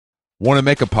Want to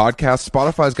make a podcast?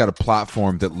 Spotify's got a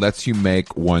platform that lets you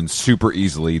make one super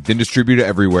easily, then distribute it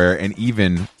everywhere, and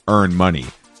even earn money.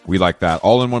 We like that.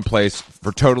 All in one place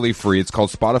for totally free. It's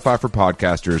called Spotify for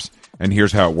Podcasters, and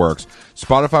here's how it works.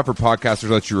 Spotify for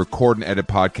Podcasters lets you record and edit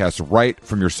podcasts right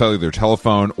from your cellular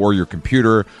telephone or your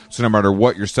computer, so no matter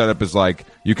what your setup is like,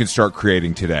 you can start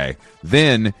creating today.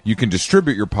 Then you can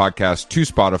distribute your podcast to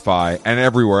Spotify and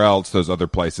everywhere else, those other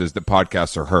places that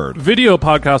podcasts are heard. Video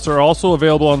podcasts are also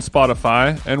available on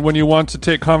Spotify, and when you want to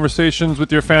take conversations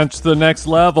with your fans to the next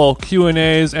level,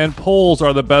 Q&As and polls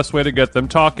are the best way to get them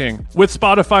talking. With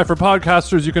Spotify for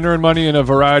Podcasters, you can earn money in a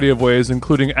variety of ways,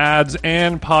 including ads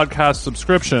and podcast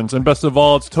subscriptions. And best of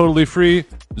all, it's totally free,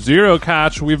 zero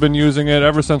catch. We've been using it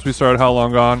ever since we started How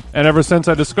Long Gone. And ever since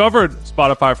I discovered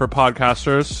Spotify for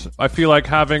Podcasters, I feel like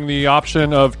having the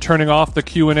option of turning off the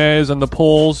Q&As and the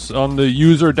polls on the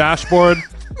user dashboard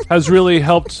has really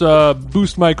helped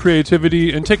boost my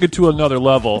creativity and take it to another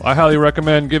level. I highly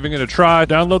recommend giving it a try.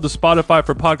 Download the Spotify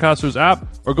for Podcasters app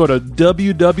or go to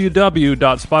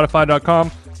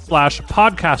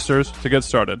www.spotify.com/podcasters to get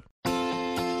started.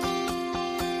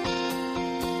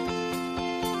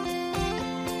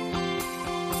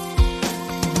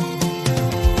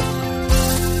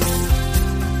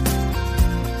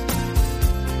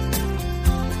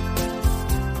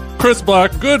 Chris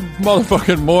Black, good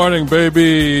motherfucking morning,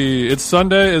 baby. It's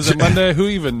Sunday. Is it Monday? Who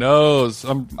even knows?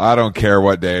 I don't care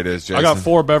what day it is, Jason. I got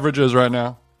 4 beverages right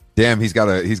now. Damn, he's got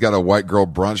a white girl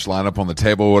brunch lineup on the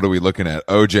table. What are we looking at?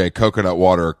 OJ, coconut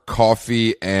water,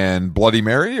 coffee, and Bloody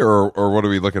Mary, or what are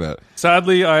we looking at?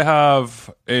 Sadly, I have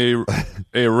a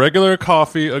regular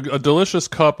coffee, a delicious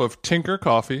cup of Tinker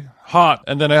coffee, hot,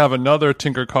 and then I have another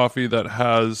Tinker coffee that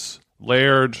has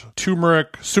layered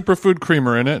turmeric superfood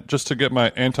creamer in it just to get my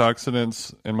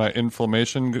antioxidants and my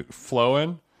inflammation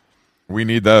flowing. We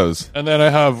need those. And then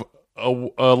I have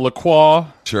a La Croix,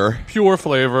 sure, pure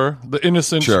flavor, the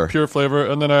innocent sure, pure flavor,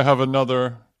 and then I have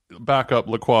another backup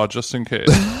La Croix just in case.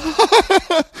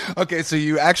 Okay, so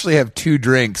you actually have 2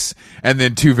 drinks and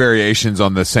then 2 variations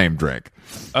on the same drink.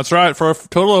 That's right, for a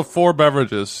total of 4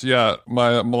 beverages. Yeah,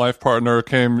 my life partner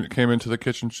came into the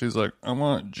kitchen. She's like, I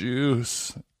want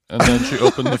juice. And then she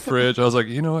opened the fridge. I was like,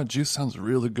 you know what? Juice sounds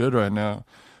really good right now.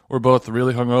 We're both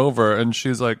really hungover. And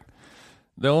she's like,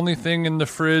 the only thing in the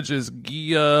fridge is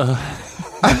Gia.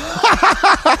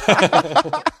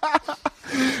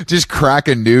 Just crack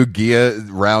a new Gia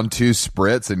round 2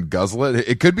 spritz and guzzle it.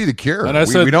 It could be the cure. And I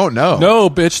said, we don't know. No,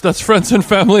 bitch, that's friends and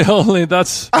family only.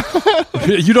 That's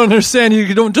you don't understand.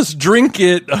 You don't just drink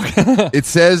it. It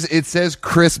says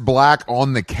Chris Black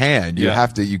on the can.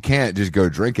 You can't just go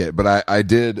drink it. But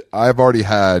I've already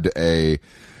had a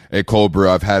cold brew.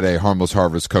 I've had a Harmless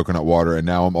Harvest coconut water, and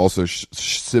now I'm also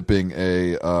sipping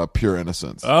a Pure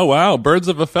Innocence. Oh wow, birds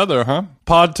of a feather, huh?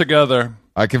 Pod together.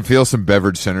 I can feel some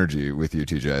beverage synergy with you,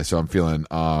 TJ. So I'm feeling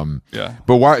yeah.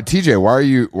 But why, TJ? Why are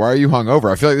you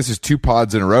hungover? I feel like this is 2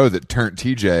 pods in a row that turnt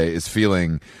TJ is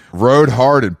feeling rode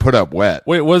hard and put up wet.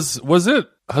 Wait, was it?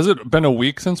 Has it been a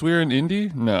week since we were in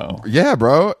Indy? No. Yeah,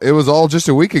 bro. It was all just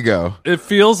a week ago. It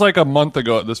feels like a month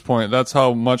ago at this point. That's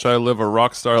how much I live a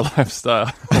rock star lifestyle.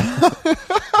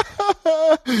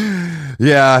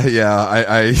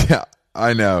 Yeah.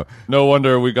 I know. No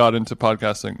wonder we got into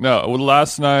podcasting. No,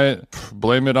 last night,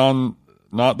 blame it on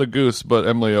not the goose, but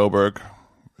Emily Oberg.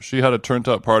 She had a turned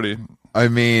up party. I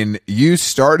mean, you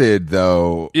started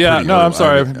though. Yeah, no, I'm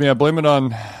sorry. Yeah, blame it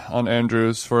on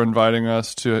Andrews for inviting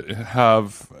us to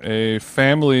have a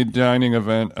family dining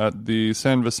event at the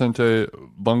San Vicente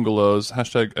Bungalows.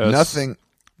 Hashtag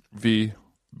SVB.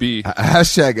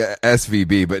 Hashtag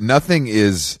SVB, but nothing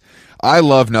is. I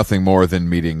love nothing more than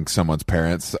meeting someone's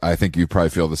parents. I think you probably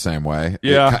feel the same way.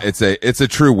 Yeah. It's a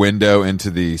true window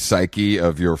into the psyche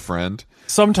of your friend.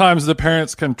 Sometimes the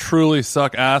parents can truly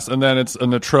suck ass, and then it's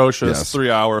an atrocious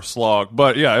 3-hour slog.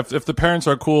 But yeah, if the parents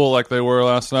are cool like they were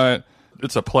last night,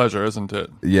 it's a pleasure, isn't it?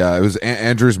 Yeah, it was.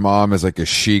 Andrew's mom is like a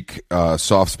chic,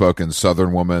 soft-spoken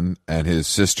Southern woman, and his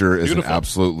sister is an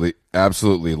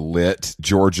absolutely lit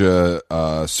Georgia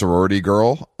sorority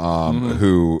girl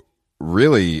who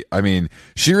really, I mean,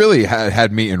 she really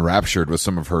had me enraptured with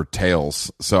some of her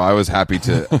tales. So I was happy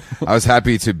to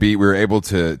we were able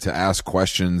to ask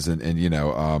questions and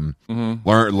learn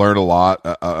a lot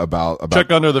about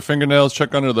check under the fingernails,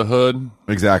 check under the hood.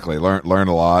 Exactly. Learn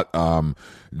a lot.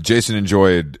 Jason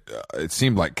enjoyed, it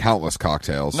seemed like countless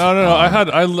cocktails. No. I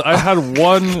had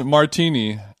one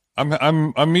martini.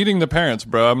 I'm meeting the parents,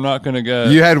 bro. I'm not gonna get.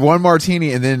 You had one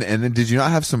martini, and then did you not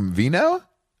have some vino?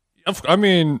 I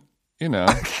mean,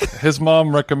 his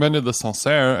mom recommended the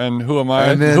Sancerre, and who am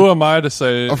I to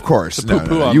say? Of course, to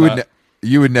poo-poo on that?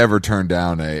 You would never turn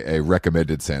down a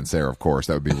recommended Sancerre, of course.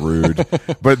 That would be rude.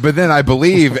 but then I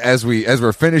believe as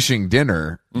we're finishing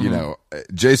dinner, you know,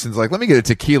 Jason's like, let me get a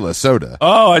tequila soda.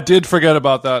 Oh, I did forget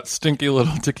about that stinky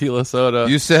little tequila soda.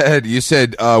 You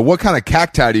said, what kind of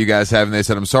cacti do you guys have? And they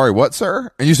said, I'm sorry, what,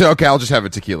 sir? And you said, okay, I'll just have a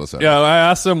tequila soda. Yeah, I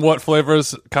asked them what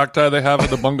flavors cacti they have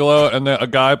at the bungalow, and then a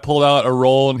guy pulled out a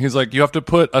roll, and he's like, you have to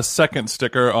put a second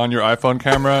sticker on your iPhone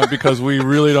camera because we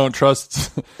really don't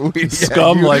trust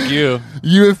scum like you.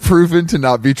 You have proven to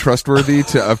not be trustworthy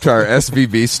up to our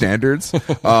SVB standards.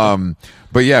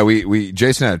 But yeah,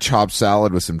 Jason had a chopped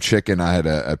salad with some chicken. I had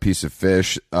a piece of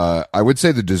fish. I would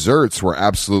say the desserts were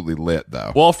absolutely lit,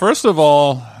 though. Well, first of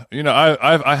all, you know,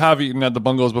 I have eaten at the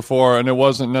bungalows before, and it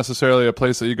wasn't necessarily a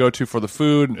place that you go to for the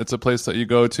food. It's a place that you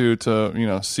go to you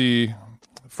know, see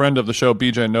friend of the show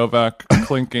BJ Novak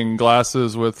clinking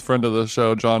glasses with friend of the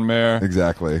show John Mayer.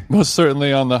 Exactly. Most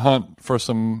certainly on the hunt for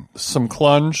some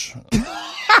clunge.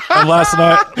 And last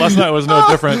night was no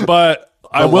different, but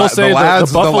I will say that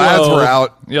the lads were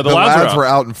out. Yeah, the lads were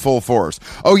out in full force.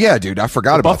 Oh yeah, dude, I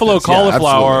forgot about buffalo this.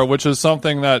 cauliflower, which is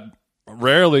something that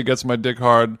rarely gets my dick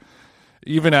hard.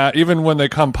 Even when they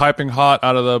come piping hot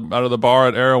out of the bar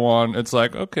at Erewhon, it's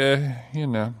like, okay, you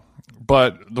know.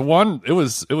 But the one, it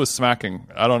was smacking.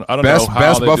 I don't know how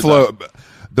best they buffalo. did that.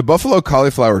 The buffalo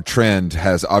cauliflower trend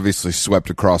has obviously swept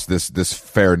across this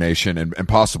fair nation and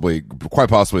quite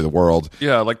possibly the world.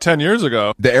 Yeah, like 10 years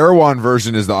ago. The Erewhon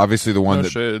version is obviously the one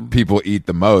that shade. people eat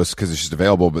the most because it's just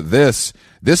available. But this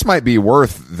might be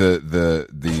worth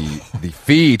the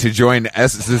fee to join the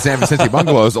San Vicente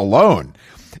Bungalows alone.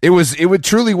 It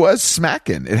truly was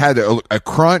smacking. It had a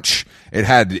crunch. It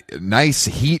had nice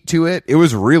heat to it. It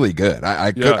was really good.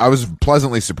 I was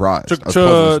pleasantly surprised.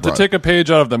 To take a page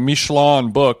out of the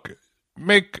Michelin book,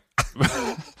 do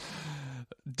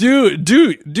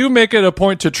make it a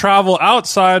point to travel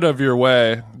outside of your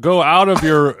way. Go out of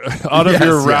your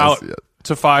route. Yes.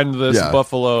 To find this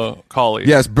buffalo collie.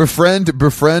 Yes, befriend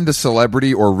a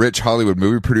celebrity or rich Hollywood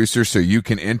movie producer so you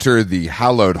can enter the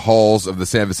hallowed halls of the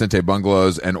San Vicente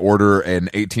Bungalows and order an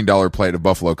 $18 plate of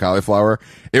buffalo cauliflower.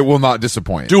 It will not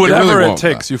disappoint. Do whatever it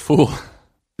takes, you fool.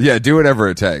 Yeah, do whatever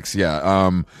it takes.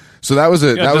 Yeah. So that was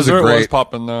a dessert great was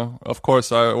popping though. Of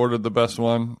course, I ordered the best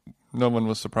one. No one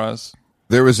was surprised.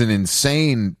 There was an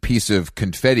insane piece of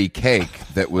confetti cake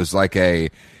that was like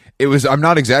I'm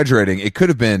not exaggerating. It could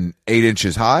have been 8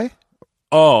 inches high.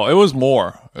 Oh, it was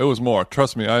more.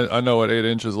 Trust me, I know what 8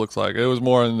 inches looks like. It was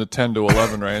more in the 10 to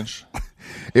 11 range.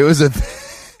 It was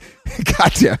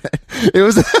God damn it. It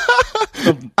was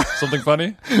something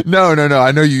funny? No.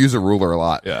 I know you use a ruler a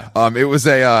lot. Yeah. It was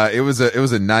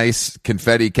a nice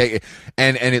confetti cake,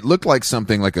 and it looked like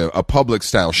something like a public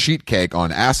style sheet cake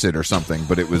on acid or something,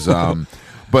 but it was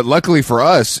But luckily for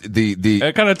us,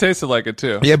 it kind of tasted like it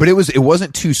too. Yeah, but it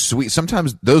wasn't too sweet.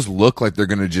 Sometimes those look like they're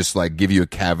going to just like give you a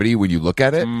cavity when you look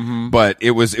at it. Mm-hmm. But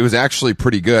it was actually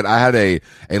pretty good. I had a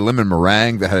lemon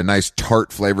meringue that had a nice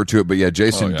tart flavor to it. But yeah,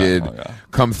 Jason did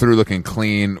come through looking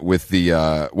clean with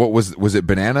the what was it,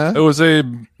 banana? It was a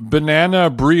banana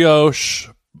brioche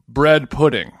bread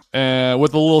pudding. And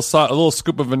with a little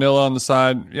scoop of vanilla on the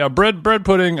side. Yeah, bread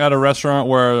pudding at a restaurant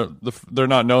where they're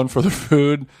not known for their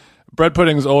food. Bread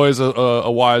pudding is always a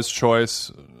wise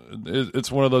choice. It's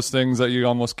one of those things that you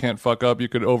almost can't fuck up. You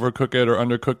could overcook it or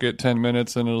undercook it 10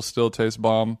 minutes and it'll still taste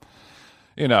bomb.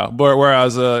 You know,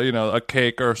 whereas a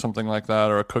cake or something like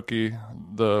that or a cookie,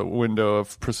 the window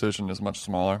of precision is much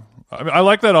smaller. I mean, I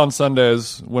like that on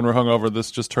Sundays when we're hungover.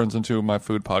 This just turns into my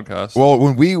food podcast. Well,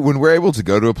 when we're able to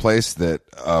go to a place that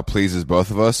pleases both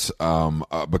of us,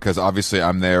 because obviously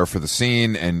I'm there for the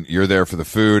scene and you're there for the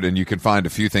food, and you can find a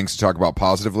few things to talk about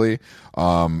positively,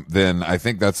 then I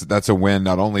think that's a win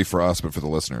not only for us but for the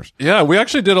listeners. Yeah, we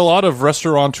actually did a lot of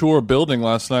restaurateur building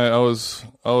last night. I was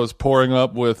pouring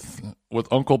up with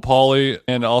Uncle Paulie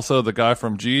and also the guy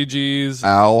from Gigi's.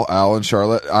 Al and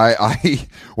Charlotte. I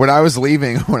when I was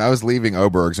leaving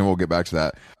Oberg's, and we'll get back to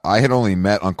that, I had only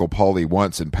met Uncle Paulie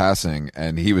once in passing,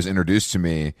 and he was introduced to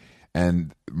me,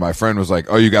 and my friend was like,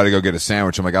 "Oh, you got to go get a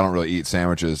sandwich." I'm like, "I don't really eat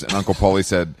sandwiches." And Uncle Paulie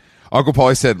said,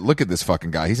 "Look at this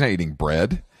fucking guy. He's not eating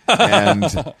bread."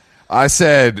 And I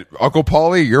said, "Uncle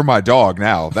Paulie, you're my dog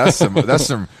now. That's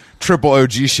some triple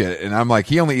OG shit." And I'm like,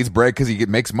 he only eats bread because he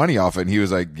makes money off it. And he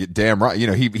was like, damn right. You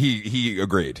know, he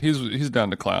agreed. He's down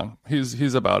to clown.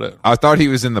 He's about it. I thought he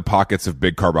was in the pockets of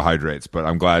big carbohydrates, but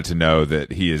I'm glad to know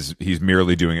that he's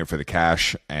merely doing it for the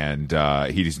cash, and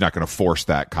he's not going to force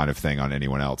that kind of thing on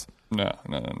anyone else. No.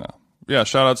 Yeah,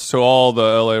 shout outs to all the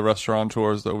LA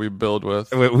restaurateurs that we build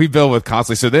with. We build with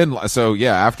constantly. So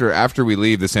yeah, after we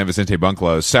leave the San Vicente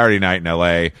Bungalows Saturday night in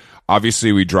LA,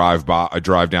 Obviously, we drive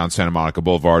down Santa Monica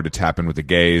Boulevard to tap in with the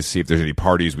gays, see if there's any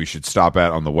parties we should stop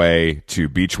at on the way to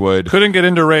Beechwood. Couldn't get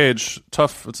into Rage.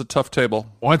 Tough. It's a tough table.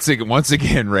 Once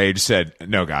again, Rage said,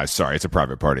 "No, guys, sorry, it's a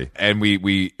private party." And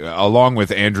we along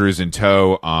with Andrews in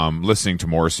tow, listening to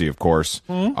Morrissey, of course.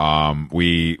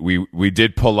 We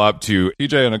did pull up to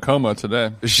EJ in a coma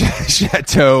today.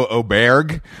 Chateau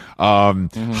Auberge,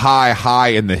 high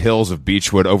in the hills of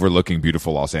Beechwood, overlooking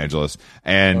beautiful Los Angeles.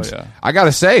 And I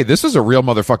gotta say, this was a real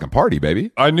motherfucking party,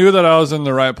 baby. I knew that I was in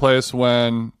the right place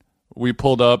when we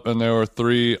pulled up and there were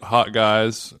 3 hot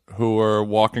guys who were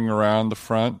walking around the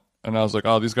front, and I was like,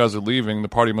 oh, these guys are leaving. The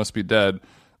party must be dead.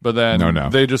 But then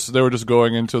they were just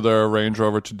going into their Range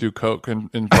Rover to do coke in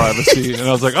privacy, and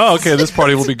I was like, "Oh, okay, this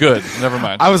party will be good." Never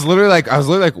mind. I was literally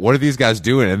like, "What are these guys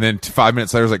doing?" And then 5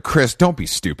 minutes later, I was like, "Chris, don't be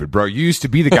stupid, bro. You used to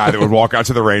be the guy that would walk out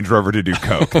to the Range Rover to do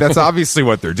coke. That's obviously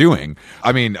what they're doing.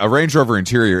 I mean, a Range Rover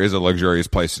interior is a luxurious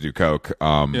place to do coke,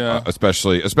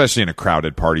 especially in a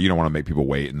crowded party. You don't want to make people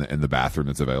wait in the bathroom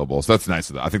that's available. So that's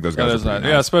nice. I think those guys are pretty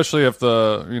nice. Yeah, especially if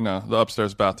the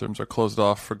upstairs bathrooms are closed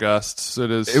off for guests.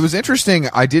 It was interesting.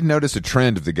 I did notice a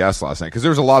trend of the guests last night because there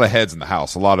was a lot of heads in the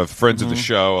house, a lot of friends of the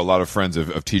show, a lot of friends of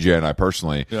TJ and I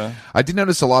personally. Yeah. I did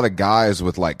notice a lot of guys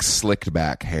with like slicked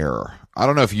back hair. I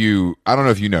don't know if you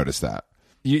noticed that.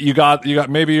 You got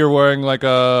maybe you're wearing like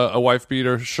a wife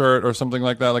beater shirt or something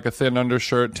like that, like a thin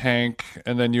undershirt tank,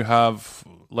 and then you have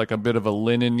like a bit of a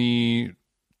linen-y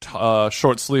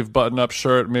short sleeve button up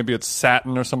shirt. Maybe it's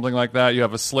satin or something like that. You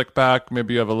have a slick back.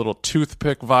 Maybe you have a little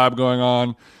toothpick vibe going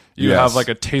on. You have like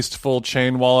a tasteful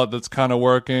chain wallet that's kind of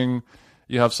working.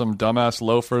 You have some dumbass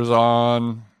loafers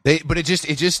on.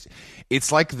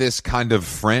 It's like this kind of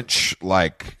French,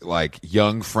 like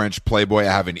young French playboy.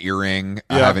 I have an earring.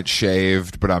 Yeah. I haven't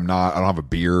shaved, but I don't have a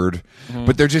beard.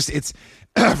 But it's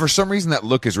for some reason that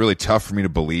look is really tough for me to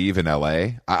believe in LA.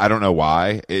 I don't know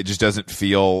why. It just doesn't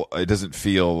feel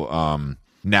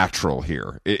natural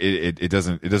here. It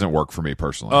doesn't work for me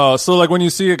personally. Oh, so like when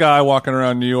you see a guy walking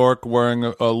around New York wearing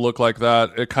a look like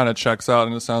that, it kind of checks out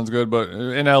and it sounds good. But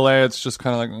in LA, it's just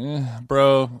kind of like,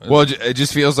 bro. Well, it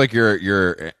just feels like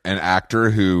you're an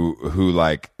actor who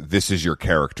like this is your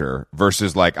character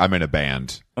versus like I'm in a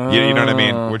band. You know what I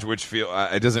mean? Which feel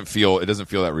it doesn't feel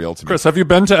that real to me. Chris, have you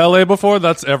been to LA before?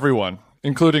 That's everyone,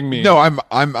 including me. No,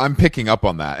 I'm picking up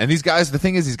on that. And these guys, the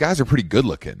thing is, these guys are pretty good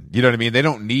looking. You know what I mean? They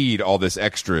don't need all this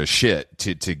extra shit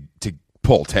to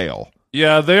pull tail.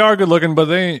 Yeah, they are good looking, but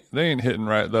they ain't hitting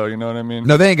right though. You know what I mean?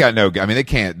 No, they ain't got no. I mean, they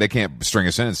can't string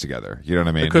a sentence together. You know what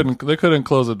I mean? They couldn't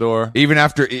close a door even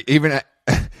after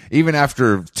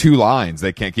 2 lines.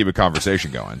 They can't keep a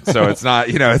conversation going. So it's not.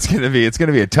 It's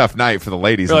gonna be a tough night for the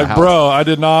ladies. You're in like, the house. Bro, I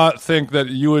did not think that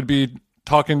you would be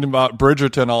talking about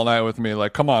Bridgerton all night with me.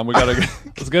 Like, come on, we gotta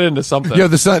let's get into something.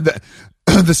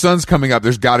 The sun's coming up.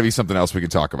 There's got to be something else we can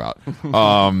talk about.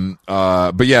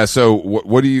 But yeah. So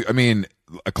what do you? I mean,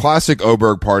 a classic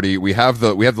Oberg party. We have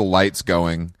the lights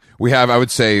going. We have. I would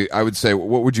say.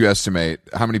 What would you estimate?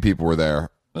 How many people were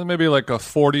there? Maybe like a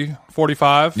 40,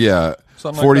 45. Yeah.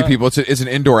 Something 40 like people. It's an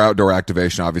indoor-outdoor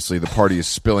activation. Obviously, the party is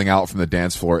spilling out from the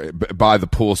dance floor by the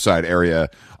poolside area.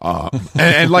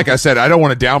 And like I said, I don't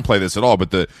want to downplay this at all,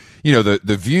 but the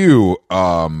view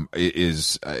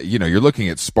is you're looking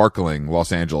at sparkling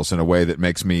Los Angeles in a way that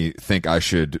makes me think I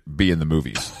should be in the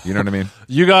movies. You know what I mean?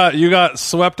 You got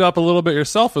swept up a little bit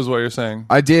yourself, is what you're saying.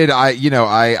 I did. I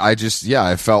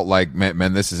felt like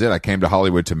man, this is it. I came to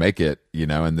Hollywood to make it.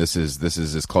 And this is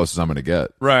as close as I'm going to get.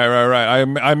 Right.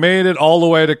 I made it all the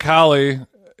way to Cali.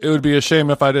 It would be a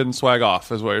shame if I didn't swag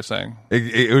off, is what you're saying.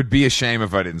 It would be a shame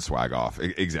if I didn't swag off.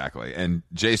 Exactly. And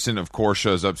Jason, of course,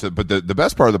 shows up. But the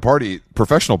best part of the party,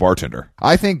 professional bartender.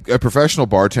 I think a professional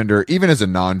bartender, even as a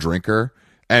non-drinker,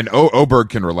 and Oberg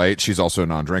can relate. She's also a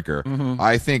non-drinker. Mm-hmm.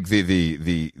 I think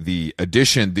the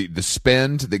addition, the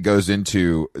spend that goes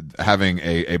into having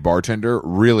a bartender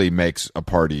really makes a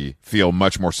party feel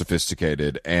much more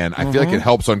sophisticated. And I feel like it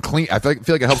helps on clean. I feel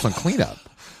like it helps on cleanup.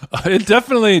 It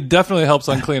definitely helps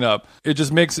on cleanup. It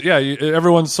just makes,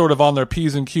 everyone's sort of on their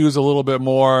P's and Q's a little bit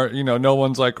more. No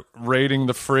one's like raiding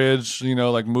the fridge,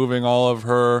 like moving all of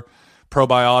her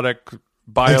probiotic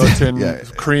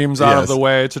biotin creams out of the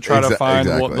way to try to find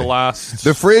what the last.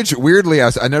 The fridge, weirdly,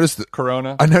 I noticed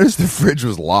Corona. I noticed the fridge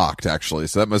was locked, actually.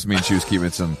 So that must mean she was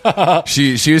keeping some,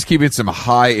 she was keeping some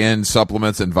high end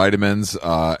supplements and vitamins,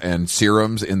 and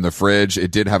serums in the fridge.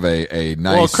 It did have a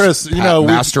nice, Chris,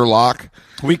 master lock.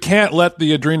 We can't let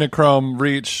the adrenochrome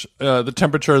reach the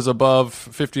temperatures above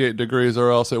 58 degrees, or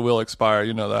else it will expire.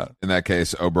 You know that. In that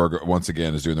case, Oberg once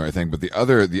again is doing the right thing. But the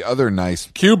other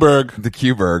nice Q-Berg,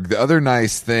 the other nice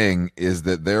nice thing is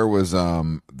that there was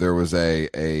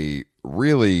a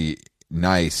really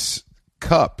nice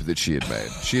cup that she had made.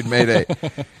 She had made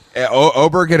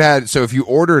Oberg had so if you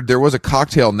ordered, there was a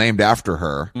cocktail named after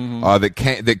her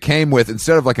that came with,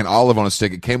 instead of like an olive on a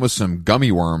stick, it came with some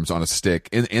gummy worms on a stick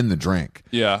in the drink.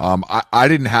 Yeah. I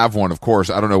didn't have one, of course.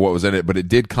 I don't know what was in it, but it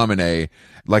did come in a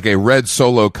red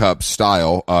Solo cup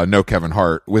style, no Kevin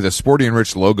Hart, with a Sporty and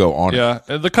Rich logo on it.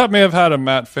 Yeah, the cup may have had a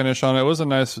matte finish on it.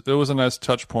 It was a nice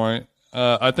touch point.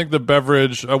 I think the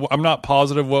beverage, I'm not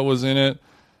positive what was in it,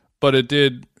 but it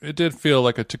did feel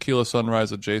like a Tequila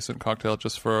Sunrise adjacent cocktail,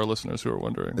 just for our listeners who are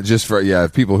wondering. Just for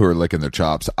people who are licking their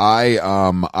chops. I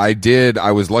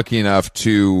was lucky enough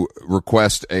to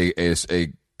request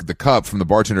the cup from the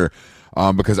bartender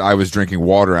because I was drinking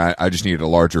water. I just needed a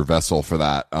larger vessel for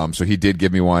that. So he did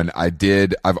give me one. I've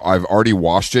already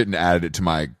washed it and added it to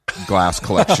my glass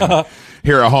collection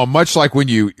here at home. Much like when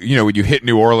you hit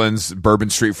New Orleans,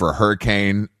 Bourbon Street for a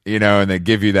hurricane, and they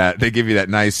give you that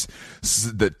nice,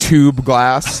 the tube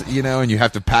glass, and you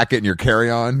have to pack it in your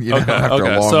carry-on, after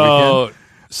a long weekend.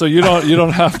 So you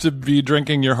don't have to be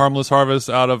drinking your Harmless Harvest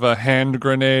out of a hand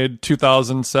grenade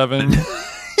 2007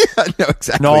 no,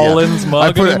 exactly. Nolans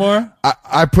mug anymore?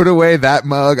 I put away that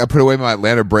mug. I put away my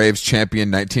Atlanta Braves champion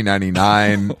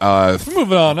 1999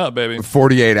 moving on up, baby.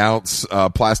 48-ounce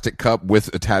plastic cup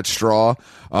with attached straw.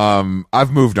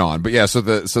 I've moved on. But yeah, so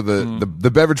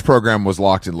the beverage program was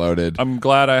locked and loaded. I'm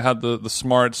glad I had the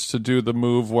smarts to do the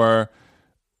move where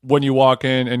when you walk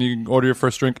in and you order your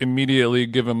first drink, immediately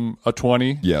give them a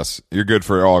 20. Yes, you're good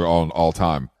for all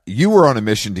time. You were on a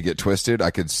mission to get twisted. I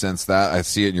could sense that. I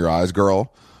see it in your eyes,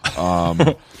 girl.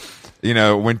 When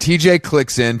TJ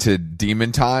clicks into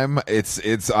Demon Time,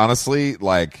 it's honestly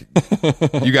like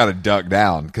you got to duck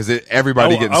down because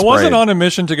everybody gets sprayed. I wasn't on a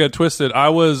mission to get twisted.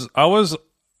 I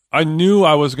knew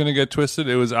I was going to get twisted.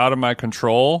 It was out of my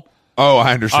control. Oh,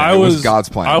 I understand. It was God's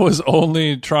plan. I was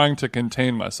only trying to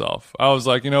contain myself. I was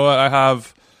like, you know what? I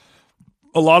have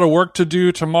a lot of work to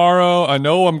do tomorrow. I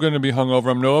know I'm going to be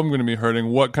hungover. I know I'm going to be hurting.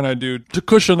 What can I do to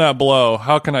cushion that blow?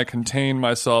 How can I contain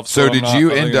myself? Did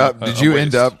you end up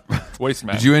waste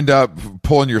man? Did you end up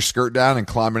pulling your skirt down and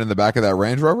climbing in the back of that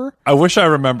Range Rover? I wish I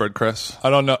remembered, Chris. I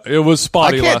don't know. It was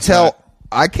spotty.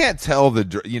 I can't tell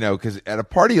because at a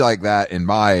party like that in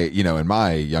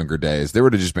my younger days, there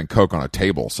would have just been Coke on a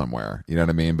table somewhere. You know what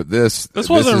I mean? But this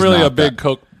wasn't really a big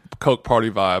Coke party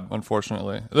vibe,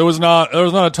 unfortunately. There was not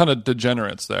a ton of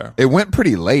degenerates there. It went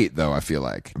pretty late though, I feel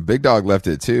like. Big Dog left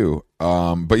it too.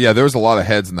 But yeah, there was a lot of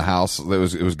heads in the house. It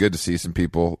was good to see some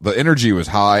people. The energy was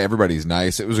high, everybody's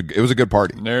nice. It was a good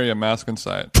party. Nary a mask in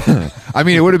sight. I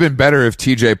mean, it would have been better if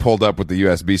TJ pulled up with the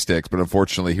USB sticks, but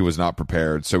unfortunately he was not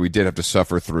prepared, so we did have to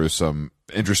suffer through some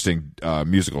interesting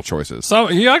musical choices. So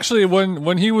he actually,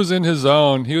 when he was in his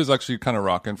zone, he was actually kind of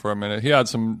rocking for a minute. He had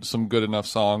some good enough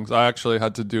songs. I actually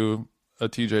had to do a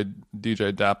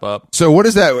DJ dap up. So what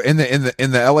is that in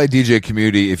the LA DJ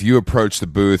community? If you approach the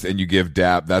booth and you give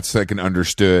dap, that's like an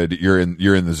understood. You're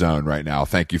in the zone right now.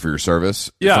 Thank you for your service.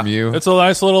 Yeah, from you. It's a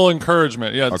nice little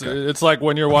encouragement. Yeah, it's okay. like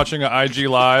when you're watching an IG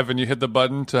live and you hit the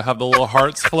button to have the little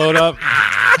hearts float up.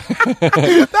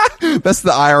 That's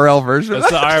the IRL version. That's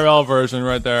the IRL version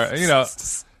right there.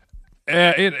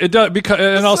 It does because,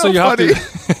 and also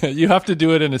you have to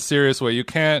do it in a serious way. You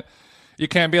can't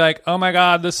be like, oh my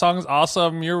god, this song's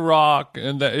awesome, you're rock.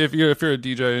 And that if you're a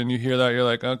DJ and you hear that, you're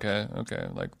like, okay,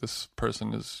 like this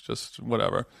person is just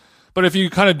whatever. But if you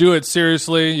kind of do it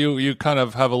seriously, you kind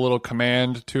of have a little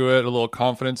command to it, a little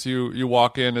confidence. You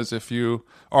walk in as if you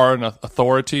are an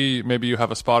authority. Maybe you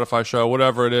have a Spotify show,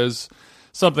 whatever it is.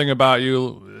 Something about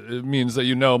you, it means that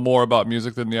you know more about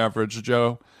music than the average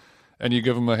Joe. And you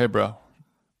give them a, hey bro,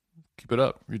 keep it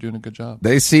up. You're doing a good job.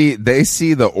 They see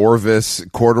the Orvis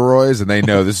corduroys and they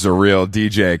know this is a real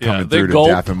DJ coming through to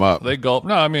dap him up. They gulp.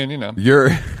 No, I mean,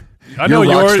 I know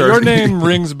your name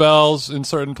rings bells in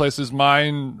certain places.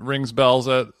 Mine rings bells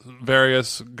at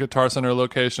various Guitar Center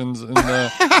locations in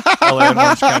the LA and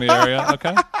Orange County area.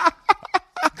 Okay.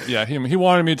 Yeah, he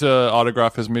wanted me to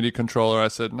autograph his MIDI controller. I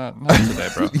said, not today,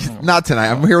 bro. Not tonight.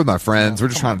 I'm here with my friends. We're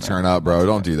just trying to turn up, bro.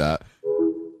 Don't do that.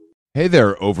 Hey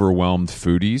there, overwhelmed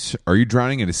foodies. Are you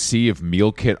drowning in a sea of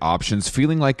meal kit options,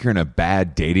 feeling like you're in a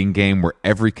bad dating game where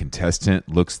every contestant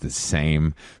looks the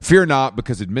same? Fear not,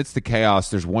 because amidst the chaos,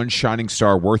 there's one shining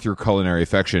star worth your culinary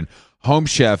affection. Home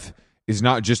Chef is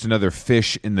not just another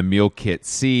fish in the meal kit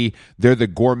sea. They're the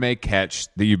gourmet catch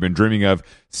that you've been dreaming of.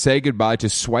 Say goodbye to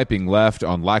swiping left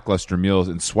on lackluster meals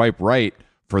and swipe right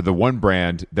for the one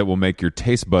brand that will make your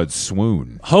taste buds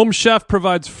swoon. Home Chef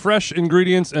provides fresh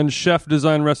ingredients and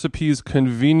chef-design recipes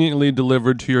conveniently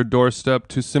delivered to your doorstep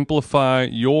to simplify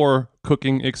your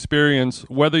cooking experience.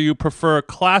 Whether you prefer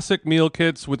classic meal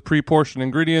kits with pre-portioned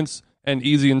ingredients and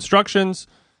easy instructions,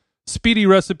 speedy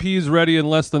recipes ready in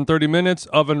less than 30 minutes,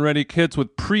 oven-ready kits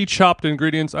with pre-chopped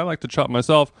ingredients, I like to chop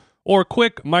myself, or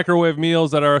quick microwave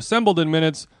meals that are assembled in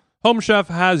minutes, Home Chef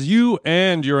has you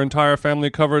and your entire family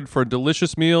covered for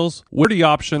delicious meals, witty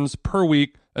options per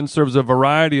week, and serves a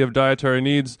variety of dietary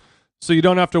needs, so you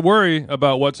don't have to worry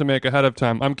about what to make ahead of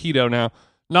time. I'm keto now.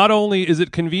 Not only is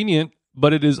it convenient,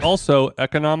 but it is also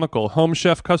economical. Home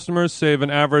Chef customers save an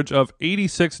average of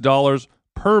 $86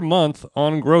 per month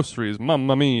on groceries.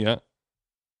 Mamma mia.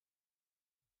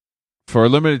 For a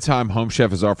limited time, Home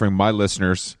Chef is offering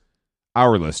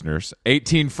our listeners,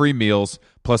 18 free meals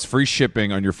plus free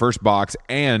shipping on your first box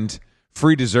and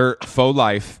free dessert for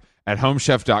life at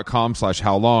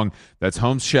homechef.com/howlong. That's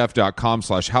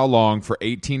homechef.com/howlong for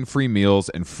 18 free meals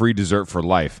and free dessert for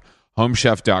life.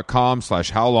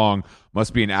 Homechef.com/howlong.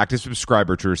 Must be an active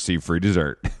subscriber to receive free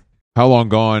dessert. How Long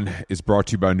Gone is brought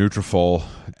to you by Nutrafol.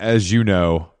 As you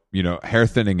know, hair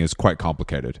thinning is quite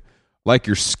complicated. Like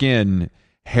your skin,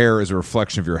 hair is a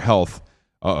reflection of your health.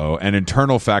 And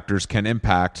internal factors can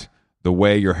impact the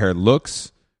way your hair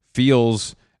looks,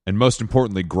 feels, and most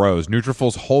importantly, grows.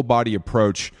 Nutrafol's whole body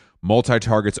approach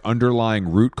multi-targets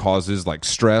underlying root causes like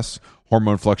stress,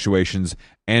 hormone fluctuations,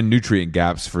 and nutrient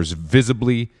gaps for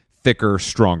visibly thicker,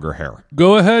 stronger hair.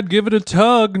 Go ahead, give it a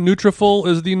tug. Nutrafol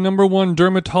is the #1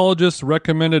 dermatologist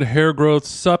recommended hair growth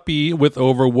suppy with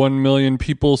over 1 million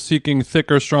people seeking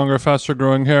thicker, stronger, faster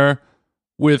growing hair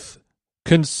with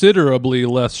considerably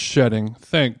less shedding.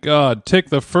 Thank God.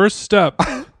 Take the first step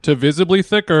to visibly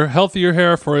thicker, healthier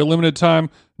hair for a limited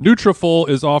time. Nutrafol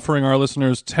is offering our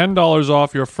listeners $10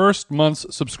 off your first month's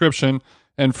subscription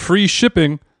and free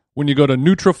shipping when you go to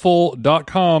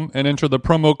Nutrafol.com and enter the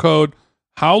promo code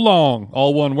HOWLONG,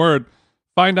 all one word.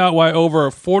 Find out why over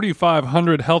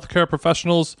 4,500 healthcare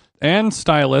professionals and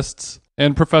stylists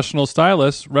and professional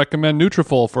stylists recommend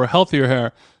Nutrafol for healthier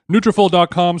hair.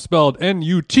 Nutrafol.com, spelled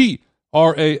Nutrafol.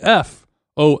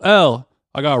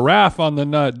 I got RAF on the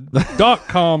nut.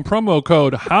 .com promo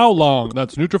code HOWLONG.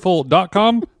 That's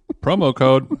Nutrafol.com promo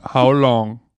code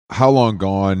HOWLONG. How Long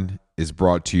Gone is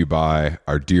brought to you by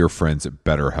our dear friends at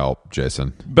BetterHelp,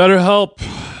 Jason. BetterHelp.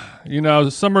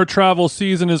 Summer travel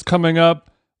season is coming up.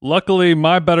 Luckily,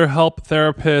 my BetterHelp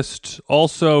therapist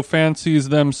also fancies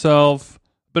themselves a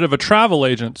bit of a travel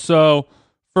agent. So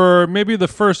for maybe the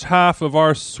first half of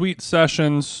our sweet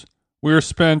sessions, we were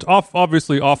spent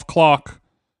obviously off clock,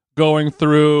 going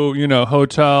through,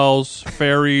 hotels,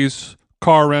 ferries,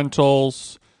 car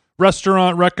rentals,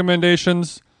 restaurant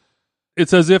recommendations.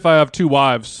 It's as if I have two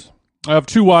wives. I have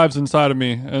two wives inside of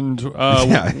me, and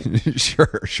yeah,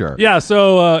 sure. Yeah,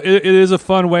 so it is a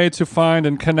fun way to find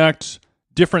and connect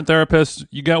different therapists.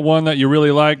 You get one that you really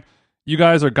like. You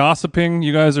guys are gossiping.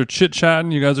 You guys are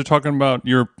chit-chatting. You guys are talking about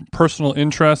your personal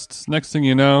interests. Next thing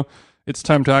you know, it's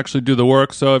time to actually do the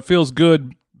work. So it feels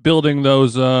good building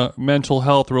those mental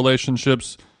health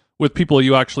relationships with people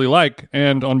you actually like.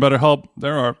 And on BetterHelp,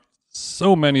 there are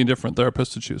so many different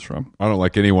therapists to choose from. I don't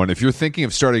like anyone. If you're thinking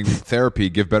of starting therapy,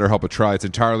 give BetterHelp a try. It's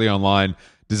entirely online,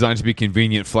 designed to be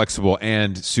convenient, flexible,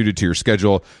 and suited to your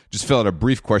schedule. Just fill out a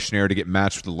brief questionnaire to get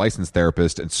matched with a licensed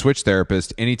therapist and switch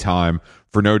therapist anytime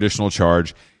for no additional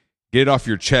charge. Get it off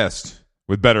your chest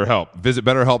with BetterHelp. Visit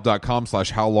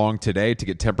BetterHelp.com/howlong today to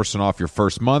get 10% off your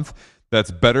first month.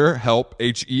 That's BetterHelp,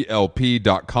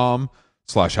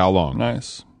 HELP.com/howlong.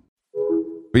 Nice.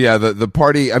 But yeah, the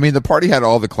party had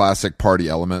all the classic party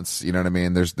elements. You know what I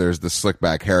mean? There's the slick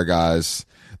back hair guys.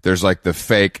 There's like the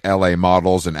fake LA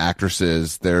models and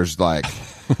actresses. There's like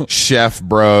chef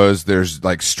bros. There's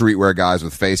like streetwear guys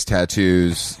with face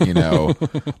tattoos,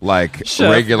 like chef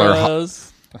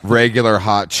regular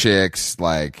hot chicks.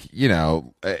 Like,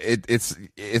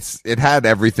 it had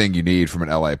everything you need from an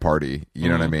LA party. You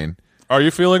know what I mean? Are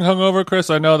you feeling hungover, Chris?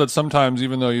 I know that sometimes,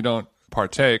 even though you don't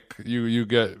partake, you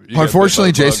get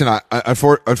unfortunately, Jason,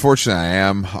 unfortunately I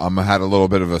am. I had a little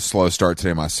bit of a slow start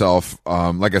today myself.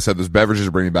 Like I said, those beverages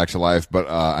are bringing me back to life, but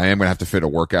I am gonna have to fit a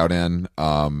workout in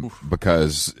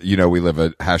because we live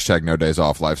a #no days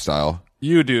off lifestyle.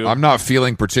 You do. I'm not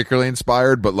feeling particularly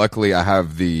inspired, but luckily I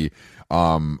have the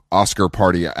Oscar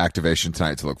party activation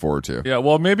tonight to look forward to. Yeah,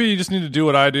 well, maybe you just need to do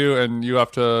what I do, and you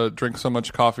have to drink so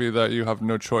much coffee that you have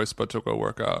no choice but to go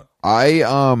work out.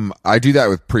 I do that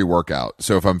with pre-workout.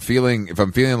 So if I'm feeling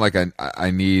like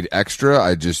I need extra,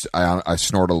 I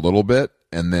snort a little bit,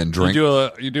 and then drink.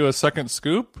 You do a second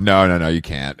scoop? No, you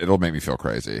can't. It'll make me feel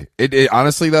crazy. It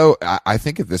honestly though, I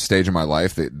think at this stage of my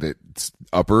life that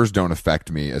uppers don't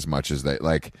affect me as much as they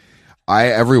like. I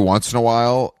every once in a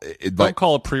while, Don't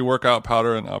call a pre-workout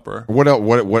powder an upper.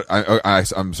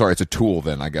 I'm sorry, it's a tool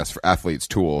then, I guess, for athletes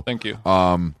tool. Thank you.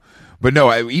 But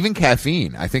no, even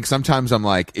caffeine. I think sometimes I'm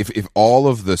like, if all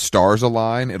of the stars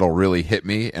align, it'll really hit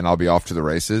me and I'll be off to the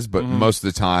races. But most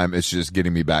of the time, it's just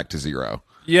getting me back to zero.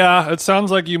 Yeah, it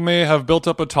sounds like you may have built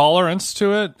up a tolerance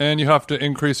to it and you have to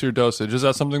increase your dosage. Is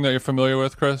that something that you're familiar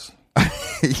with, Chris?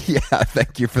 Yeah,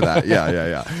 thank you for that.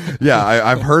 Yeah.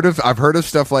 I've heard of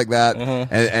stuff like that,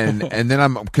 and then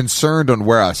I'm concerned on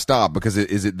where I stop because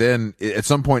is it then at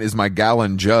some point is my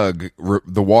gallon jug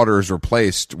the water is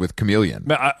replaced with chameleon?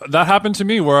 That happened to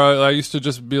me where I used to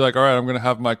just be like, all right, I'm going to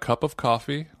have my cup of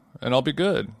coffee and I'll be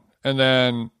good, and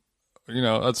then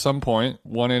at some point,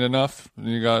 one ain't enough.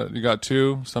 You got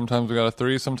two. Sometimes we got a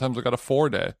three. Sometimes we got a 4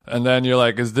 day. And then you're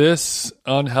like, is this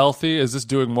unhealthy? Is this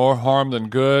doing more harm than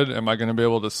good? Am I going to be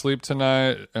able to sleep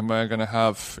tonight? Am I going to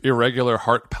have irregular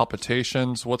heart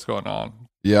palpitations? What's going on?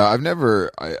 Yeah,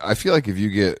 I feel like if you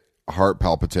get heart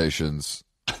palpitations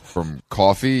from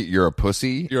coffee, you're a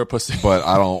pussy. You're a pussy. But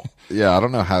I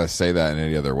don't know how to say that in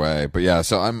any other way. But yeah,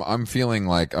 so I'm feeling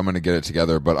like I'm going to get it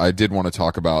together. But I did want to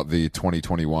talk about the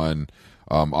 2021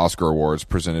 Oscar Awards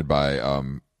presented by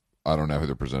I don't know who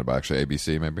they're presented by, actually.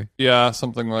 ABC maybe. Yeah,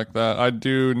 something like that. I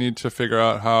do need to figure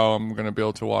out how I'm going to be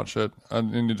able to watch it. I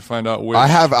need to find out which. I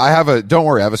have a. Don't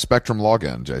worry, I have a Spectrum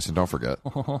login, Jason. Don't forget.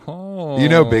 Big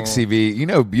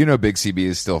CB. Big CB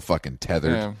is still fucking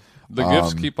tethered. Yeah. The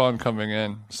gifts keep on coming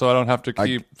in, so I don't have to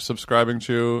keep subscribing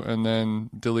to and then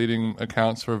deleting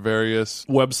accounts for various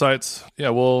websites.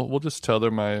 Yeah, we'll just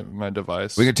tether my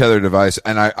device. We can tether a device,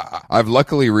 and I've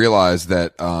luckily realized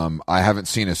that I haven't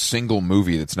seen a single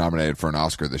movie that's nominated for an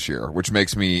Oscar this year, which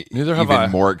makes me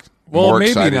more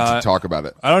excited to talk about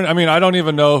it. I don't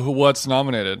even know what's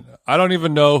nominated. I don't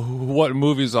even know what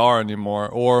movies are anymore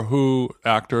or who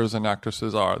actors and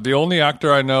actresses are. The only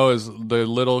actor I know is the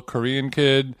little Korean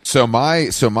kid. So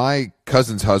my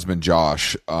cousin's husband,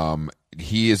 Josh,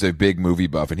 he is a big movie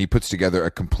buff, and he puts together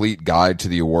a complete guide to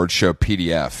the award show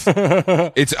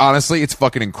PDF. It's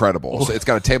fucking incredible. So it's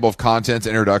got a table of contents,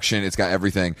 introduction, it's got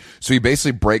everything. So he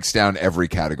basically breaks down every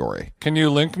category. Can you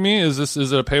link me? Is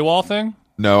it a paywall thing?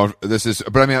 No,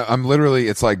 I'm literally,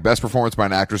 it's like best performance by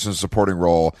an actress in a supporting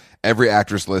role, every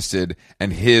actress listed,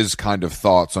 and his kind of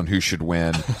thoughts on who should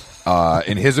win,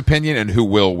 in his opinion, and who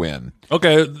will win.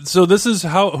 Okay, so this is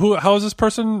how is this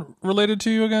person related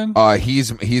to you again?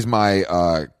 He's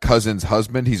my cousin's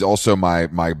husband. He's also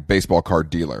my baseball card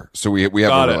dealer. So we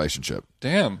have a relationship.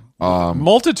 Damn.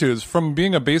 Multitudes, from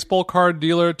being a baseball card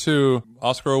dealer to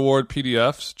Oscar Award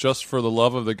PDFs just for the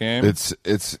love of the game. It's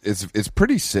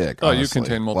pretty sick. Oh, honestly. you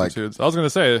contain multitudes. I was going to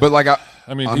say, but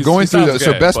I'm going through those.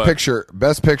 So best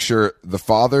picture, The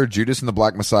Father, Judas and the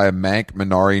Black Messiah, Mank,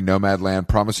 Minari, Nomadland,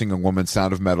 Promising Young Woman,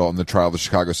 Sound of Metal, and The Trial of the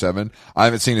Chicago 7. I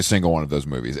haven't seen a single one of those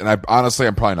movies, and I'm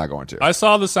probably not going to. I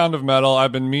saw The Sound of Metal.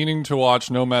 I've been meaning to watch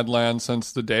Nomadland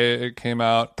since the day it came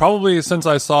out. Probably since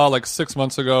I saw like 6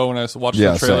 months ago when I watched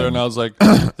the trailer, and I was like,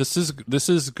 this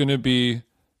is going to be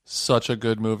such a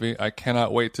good movie. I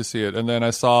cannot wait to see it. And then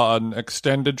I saw an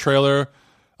extended trailer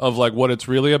of like what it's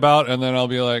really about, and then I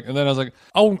was like,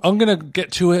 oh, I'm going to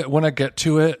get to it when I get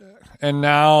to it. And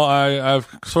now I've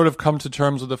sort of come to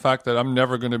terms with the fact that I'm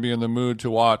never going to be in the mood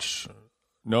to watch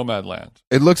Nomadland.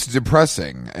 It looks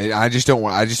depressing. I just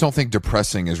don't think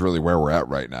depressing is really where we're at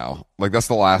right now. Like, that's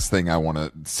the last thing I want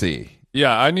to see.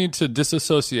 Yeah, I need to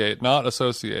disassociate, not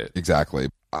associate. Exactly.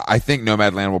 I think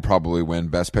Nomadland will probably win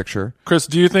Best Picture. Chris,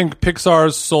 do you think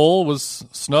Pixar's Soul was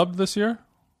snubbed this year?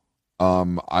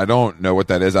 I don't know what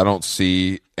that is. I don't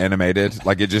see animated.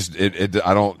 Like, it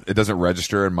doesn't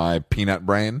register in my peanut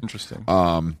brain. Interesting.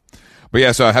 But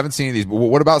yeah, so I haven't seen these. But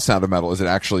what about Sound of Metal? Is it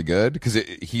actually good? Because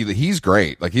he's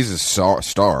great. Like, he's a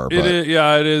star. But... It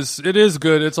is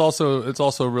good. It's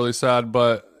also really sad,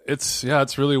 but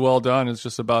it's really well done. It's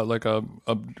just about like a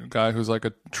guy who's like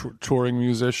a touring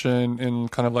musician in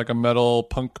kind of like a metal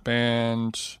punk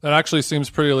band. That actually seems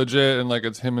pretty legit, and like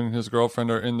it's him and his girlfriend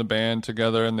are in the band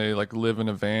together, and they like live in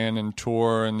a van and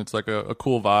tour, and it's like a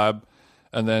cool vibe.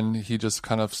 And then he just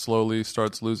kind of slowly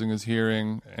starts losing his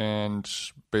hearing, and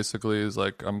basically is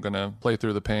like, I'm gonna play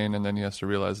through the pain. And then he has to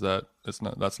realize that that's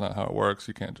not how it works.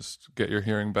 You can't just get your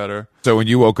hearing better. So when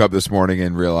you woke up this morning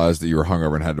and realized that you were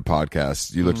hungover and had to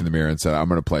podcast, you looked in the mirror and said, I'm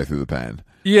gonna play through the pain.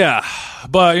 Yeah,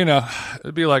 but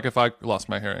it'd be like if I lost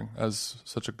my hearing as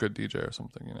such a good DJ or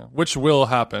something, which will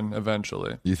happen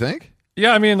eventually. You think?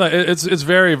 Yeah, I mean, like, it's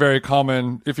very, very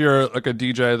common if you're like a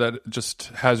DJ that just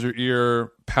has your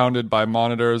ear pounded by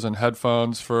monitors and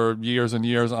headphones for years and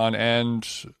years on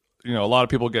end. You know, a lot of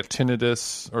people get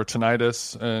tinnitus,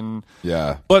 and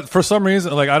Yeah. but for some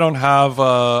reason, like I don't have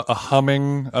a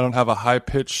humming, I don't have a high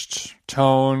pitched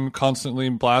tone constantly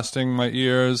blasting my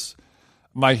ears.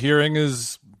 My hearing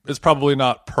is probably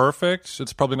not perfect.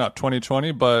 It's probably not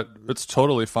 20/20, but it's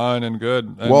totally fine and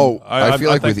good. And Well, I feel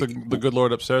like thank with the good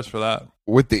Lord upstairs for that.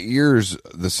 with the ears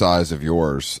the size of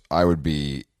yours, I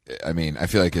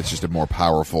feel like it's just a more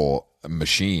powerful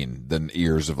machine than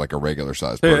ears of like a regular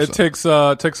sized person. It takes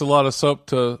a lot of soap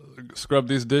to scrub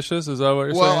these dishes. Is that what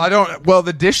you're saying? Well,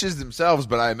 the dishes themselves,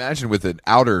 but I imagine with an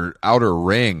outer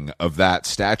ring of that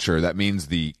stature, that means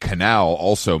the canal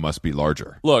also must be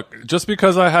larger. Look, just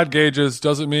because I had gauges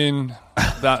doesn't mean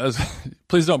that is.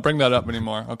 Please don't bring that up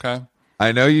anymore, okay?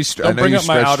 I know you. Don't bring up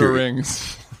my outer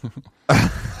rings.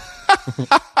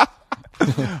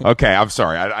 Okay, I'm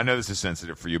sorry. I know this is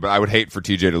sensitive for you, but I would hate for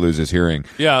TJ to lose his hearing.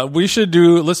 Yeah,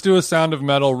 let's do a Sound of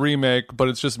Metal remake, but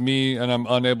it's just me and I'm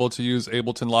unable to use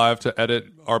Ableton Live to edit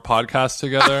our podcast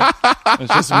together.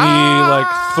 It's just me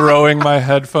like throwing my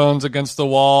headphones against the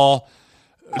wall,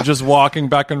 just walking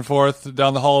back and forth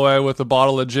down the hallway with a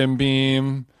bottle of Jim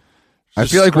Beam. I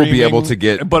feel like we'll be able to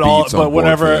get beats on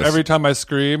board for this. Every time I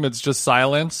scream, it's just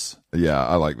silence. Yeah,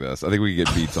 I like this. I think we can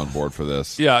get beats on board for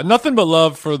this. Yeah, nothing but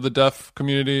love for the deaf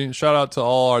community. Shout out to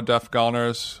all our deaf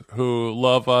goners who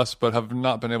love us but have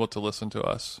not been able to listen to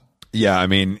us. Yeah, I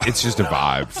mean, it's just a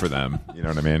vibe for them. You know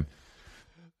what I mean?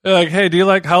 They're like, hey, do you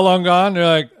like How Long Gone? They're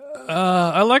like,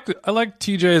 I like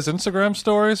TJ's Instagram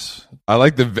stories. I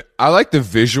like the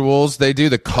visuals they do.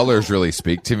 The colors really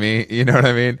speak to me. You know what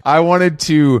I mean? I wanted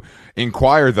to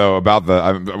inquire though about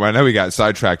I know we got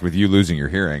sidetracked with you losing your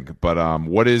hearing, but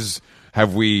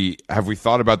have we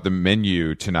thought about the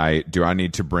menu tonight? Do I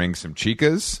need to bring some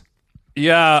chicas?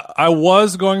 Yeah, I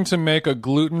was going to make a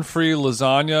gluten-free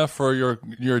lasagna for your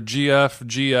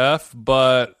GF,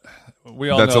 but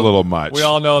that's a little much. We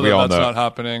all know that's not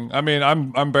happening. I mean,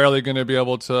 I'm barely going to be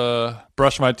able to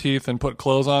brush my teeth and put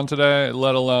clothes on today,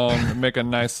 let alone make a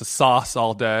nice sauce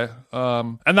all day.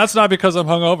 And that's not because I'm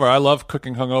hungover. I love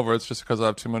cooking hungover. It's just because I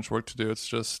have too much work to do. It's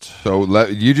just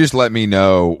you just let me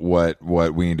know what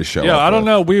we need to show. Yeah, up I don't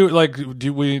with. know.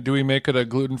 Do we make it a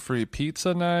gluten-free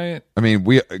pizza night? I mean,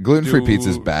 gluten-free pizza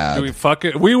is bad. Do we fuck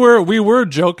it? We were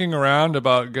joking around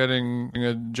about getting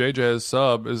JJ's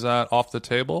sub. Is that off the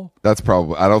table? That's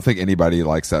probably. I don't think anybody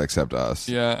likes that except us.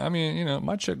 Yeah, I mean,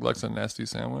 my chick likes a nasty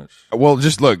sandwich. Well,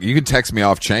 just look. You can text me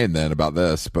off chain then about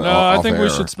this. But no, I think we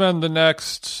should spend the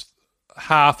next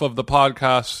half of the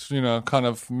podcast, kind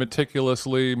of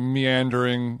meticulously,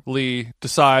 meanderingly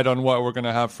decide on what we're going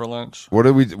to have for lunch. What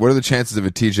are the chances of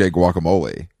a TJ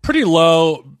guacamole? Pretty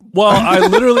low. Well, I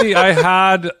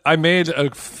made a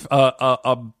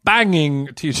banging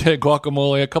TJ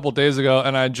guacamole a couple days ago,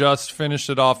 and I just finished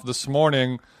it off this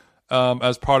morning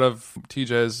as part of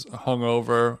TJ's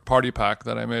hungover party pack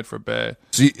that I made for Bay.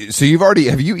 So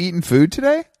have you eaten food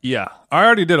today? Yeah, I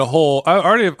already did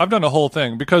I've done a whole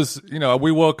thing because,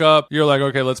 we woke up, you're like,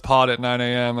 okay, let's pod at 9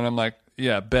 a.m. And I'm like,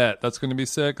 yeah, bet that's going to be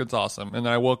sick. It's awesome. And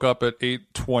then I woke up at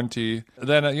 8:20.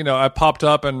 Then, I popped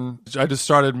up and I just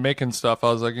started making stuff.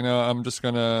 I was like, I'm just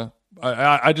going to,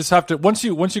 I just have to, once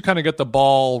you kind of get the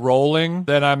ball rolling,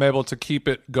 then I'm able to keep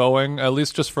it going, at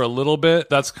least just for a little bit.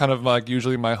 That's kind of like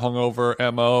usually my hungover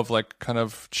MO of like kind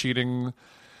of cheating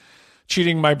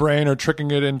my brain or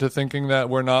tricking it into thinking that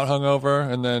we're not hungover,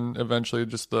 and then eventually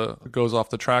just goes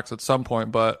off the tracks at some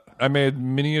point. But I made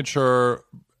miniature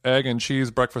egg and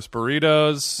cheese breakfast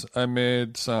burritos. I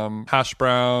made some hash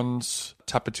browns,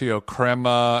 tapatio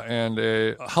crema, and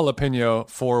a jalapeno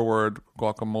forward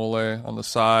guacamole on the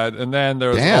side. And then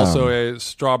there was also a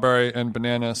strawberry and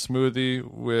banana smoothie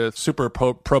with super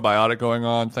probiotic going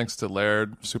on, thanks to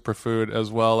Laird Superfood, as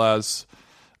well as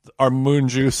our moon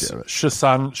juice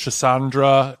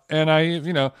Shisandra. And I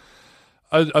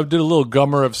did a little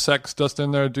gummer of sex dust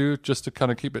in there, dude, just to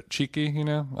kind of keep it cheeky, I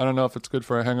don't know if it's good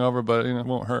for a hangover, but it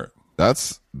won't hurt.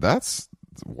 That's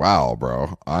wow,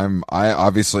 bro. I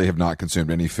obviously have not consumed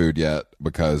any food yet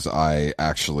because I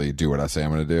actually do what I say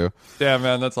I'm going to do. Yeah,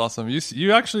 man, that's awesome.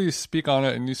 You actually speak on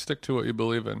it and you stick to what you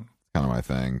believe in. Kind of my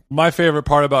thing. My favorite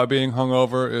part about being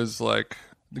hungover is like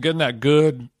getting that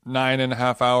good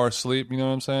 9.5 hour sleep. You know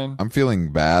what I'm saying? I'm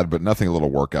feeling bad, but nothing a little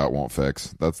workout won't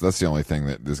fix. That's the only thing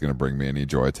that is going to bring me any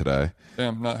joy today.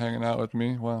 Damn, not hanging out with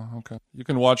me. Wow, okay. You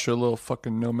can watch your little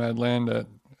fucking Nomad Land at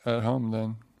home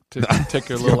then. Take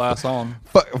your little ass on.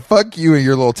 Fuck you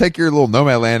and take your little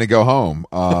Nomad Land and go home.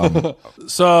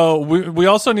 So we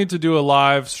also need to do a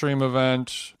live stream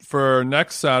event for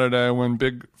next Saturday when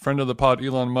big friend of the pod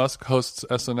Elon Musk hosts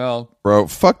SNL. Bro,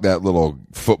 fuck that little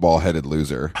football-headed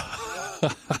loser.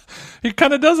 He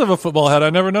kind of does have a football head. I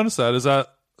never noticed that. Is that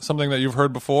something that you've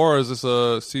heard before, or is this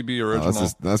a CB original? No,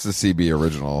 that's a CB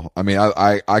original. I mean,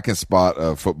 I can spot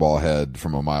a football head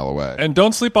from a mile away. And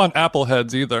don't sleep on Apple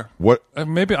heads either. What?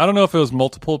 Maybe, I don't know if it was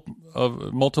multiple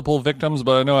victims,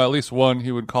 but I know at least one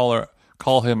he would call him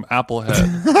Applehead.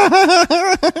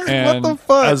 And what the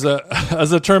fuck?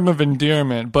 As a term of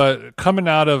endearment, but coming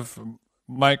out of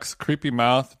Mike's creepy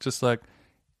mouth, just like,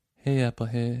 hey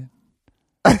Applehead.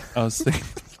 I was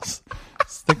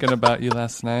thinking about you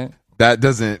last night. That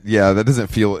doesn't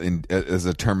feel as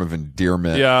a term of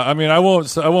endearment. Yeah, I mean, I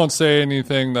won't say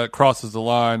anything that crosses the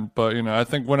line, but you know, I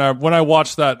think when I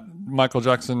watched that Michael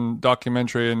Jackson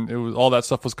documentary and it was all that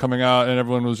stuff was coming out and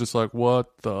everyone was just like, what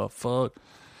the fuck?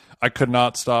 I could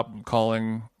not stop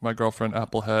calling my girlfriend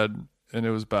Applehead, and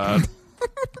it was bad.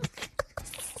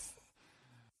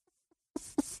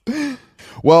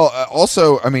 Well,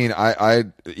 also, I mean,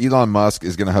 Elon Musk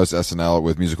is going to host SNL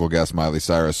with musical guest Miley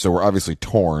Cyrus, so we're obviously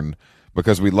torn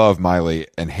because we love Miley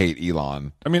and hate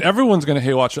Elon. I mean, everyone's going to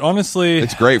hate watch it. Honestly,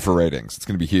 it's great for ratings. It's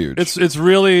going to be huge. It's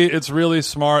really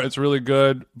smart. It's really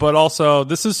good. But also,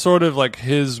 this is sort of like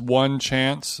his one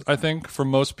chance, I think, for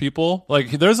most people.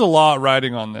 Like, there's a lot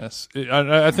riding on this.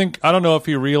 I think, I don't know if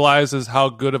he realizes how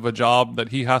good of a job that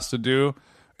he has to do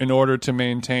in order to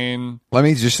maintain. Let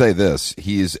me just say this.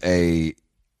 He's a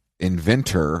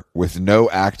inventor with no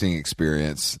acting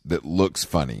experience that looks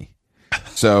funny.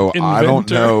 So I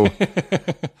don't know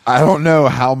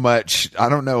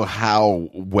how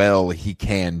well he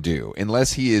can do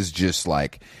unless he is just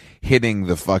like hitting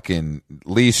the fucking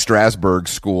Lee Strasberg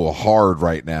school hard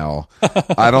right now.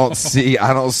 I don't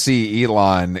see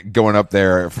Elon going up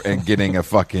there and getting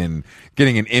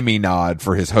an Emmy nod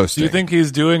for his hosting. Do you think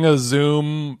he's doing a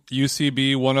Zoom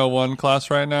UCB 101 class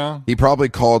right now? He probably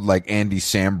called like Andy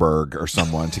Samberg or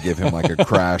someone to give him like a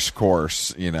crash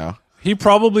course, you know? He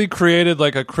probably created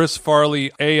like a Chris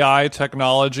Farley AI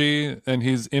technology, and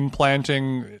he's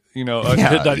implanting,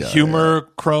 humor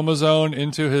chromosome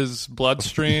into his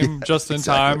bloodstream just in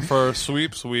time for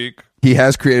sweeps week. He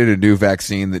has created a new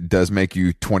vaccine that does make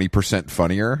you 20%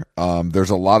 funnier.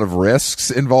 There's a lot of risks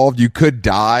involved. You could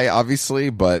die, obviously,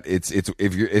 but it's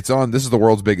on. This is the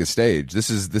world's biggest stage.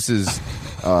 This is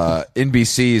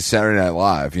NBC's Saturday Night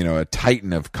Live. You know, a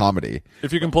titan of comedy.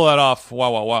 If you can pull that off,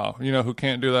 wow. You know who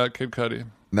can't do that? Kid Cudi.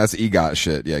 And that's EGOT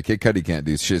shit. Yeah, Kid Cudi can't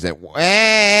do shit. But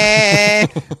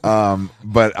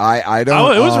I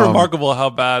don't. It was remarkable how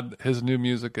bad his new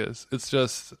music is. It's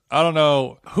just, I don't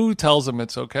know who tells him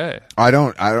it's okay. I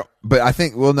don't. But I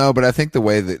think, I think the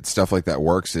way that stuff like that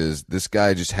works is this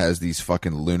guy just has these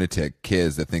fucking lunatic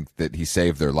kids that think that he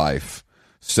saved their life.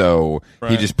 So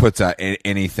He just puts out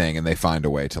anything and they find a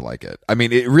way to like it. I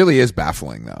mean, it really is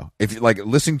baffling though. If you like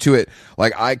listening to it,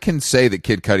 like I can say that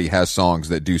Kid Cudi has songs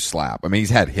that do slap. I mean,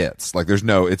 he's had hits. Like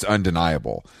it's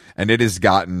undeniable. And it has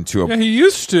gotten to he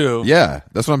used to. Yeah,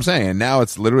 that's what I'm saying. And now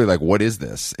it's literally like, what is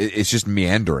this? It's just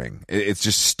meandering. It's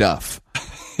just stuff.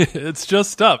 It's just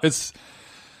stuff. It's,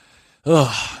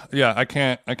 yeah, I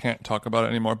can't talk about it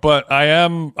anymore. But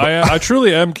I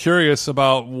truly am curious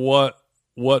about what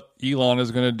Elon is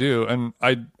going to do, and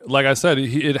like I said,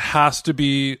 it has to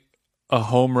be a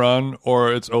home run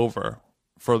or it's over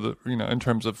for the in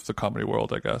terms of the comedy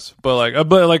world, I guess. But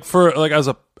as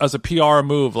a PR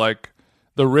move, like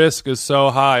the risk is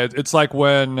so high. It's like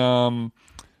when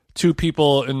two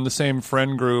people in the same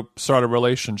friend group start a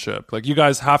relationship. Like, you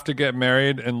guys have to get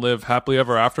married and live happily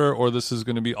ever after, or this is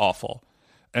going to be awful.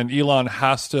 And Elon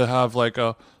has to have like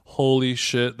a holy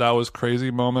shit, that was crazy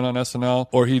moment on SNL,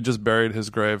 or he just buried his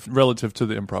grave relative to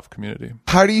the improv community.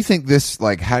 How do you think this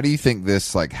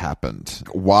happened?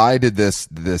 Why did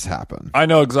this happen? I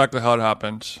know exactly how it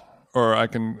happened, or I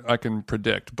can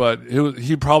predict, but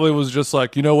he probably was just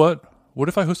like, you know what? What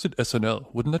if I hosted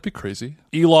SNL? Wouldn't that be crazy?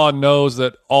 Elon knows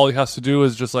that all he has to do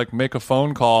is just like make a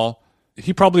phone call.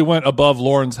 He probably went above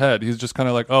Lauren's head. He's just kind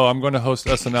of like, oh, I'm going to host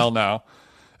SNL now.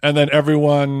 And then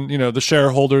everyone, the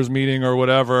shareholders meeting or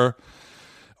whatever,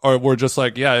 or we're just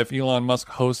like, yeah, if Elon Musk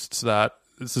hosts that,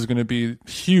 this is going to be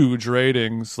huge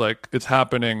ratings. Like, it's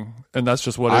happening. And that's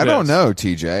just what it is. I don't know,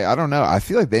 TJ. I don't know. I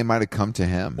feel like they might have come to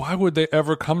him. Why would they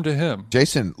ever come to him?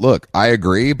 Jason, look, I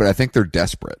agree, but I think they're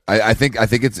desperate. I think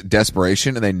it's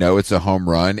desperation, and they know it's a home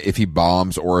run. If he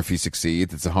bombs or if he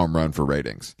succeeds, it's a home run for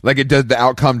ratings. Like, the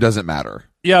outcome doesn't matter.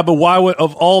 Yeah, but why would,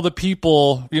 of all the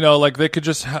people, like they could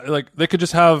just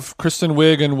have Kristen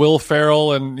Wiig and Will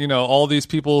Ferrell and all these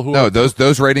people who. No,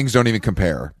 those ratings don't even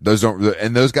compare. Those don't,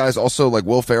 and those guys also, like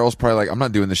Will Ferrell's probably like, I'm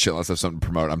not doing this shit unless I have something to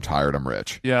promote. I'm tired. I'm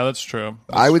rich. Yeah, that's true.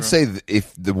 I would say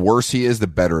if the worse he is, the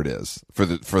better it is for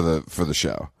the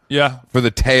show. Yeah, for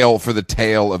the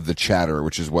tail of the chatter,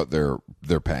 which is what they're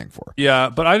paying for. Yeah,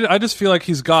 but I just feel like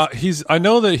I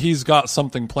know that he's got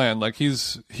something planned. Like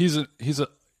he's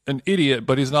an idiot,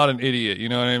 but he's not an idiot. You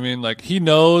know what I mean? Like he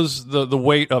knows the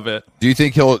weight of it. Do you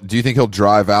think he'll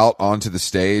drive out onto the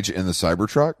stage in the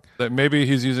Cybertruck? That maybe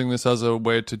he's using this as a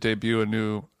way to debut a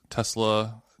new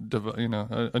Tesla,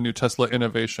 a new Tesla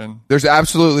innovation. There's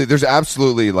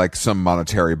absolutely like some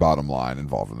monetary bottom line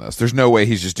involved in this. There's no way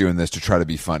he's just doing this to try to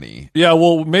be funny. Yeah,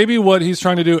 well, maybe what he's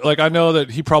trying to do, like I know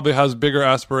that he probably has bigger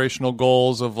aspirational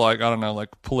goals of like, I don't know, like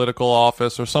political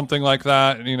office or something like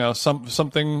that.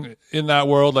 Something in that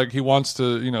world. Like he wants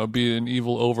to, be an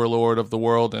evil overlord of the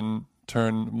world and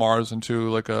turn Mars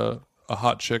into like a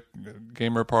hot chick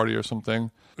gamer party or something.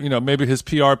 Maybe his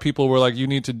PR people were like, you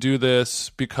need to do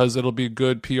this because it'll be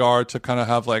good PR to kind of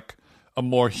have like a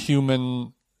more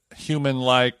human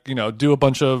like, do a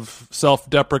bunch of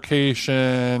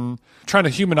self-deprecation, trying to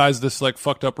humanize this like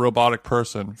fucked up robotic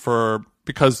person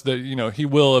because he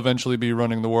will eventually be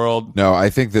running the world. No, I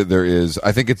think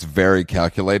it's very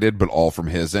calculated, but all from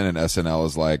his end, and SNL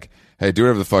is like, hey, do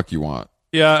whatever the fuck you want.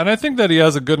 Yeah, and I think that he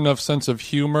has a good enough sense of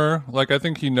humor. Like I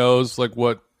think he knows like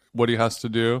what he has to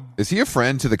do. Is he a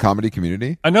friend to the comedy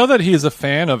community? I know that he is a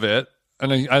fan of it,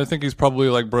 and I think he's probably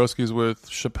like broskies with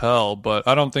Chappelle, but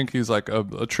I don't think he's like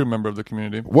a true member of the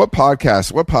community. What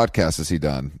podcast has he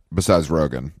done besides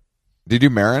Rogan? Did you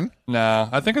do Marin? Nah,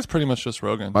 I think it's pretty much just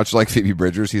Rogan. Much like Phoebe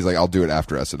Bridgers, he's like, I'll do it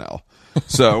after SNL.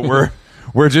 So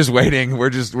we're just waiting. We're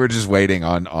just waiting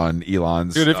on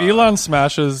Elon's. Dude, if Elon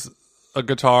smashes a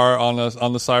guitar on the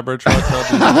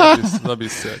Cybertruck, that'd be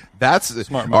sick. That's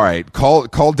smart move. All right.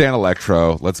 Call Dan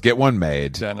Electro. Let's get one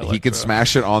made. He could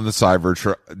smash it on the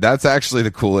Cybertruck. That's actually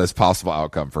the coolest possible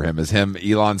outcome for him. Is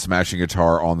Elon smashing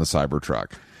guitar on the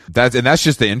Cybertruck. That's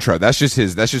just the intro. That's just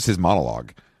his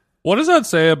monologue. What does that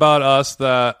say about us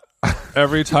that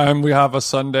every time we have a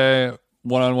Sunday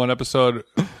one-on-one episode,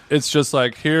 it's just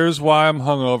like, here's why I'm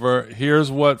hungover, here's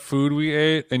what food we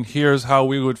ate, and here's how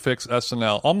we would fix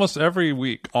SNL almost every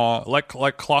week, like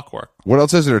clockwork. What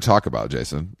else is there to talk about,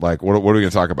 Jason? Like, what are we going to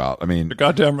talk about? I mean,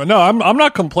 no, I'm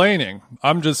not complaining.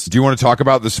 I'm just. Do you want to talk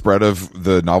about the spread of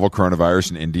the novel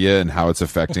coronavirus in India and how it's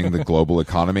affecting the global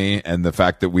economy and the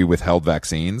fact that we withheld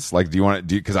vaccines? Like, do you want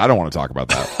to? Because I don't want to talk about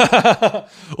that.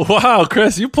 Wow,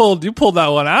 Chris, you pulled that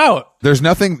one out. There's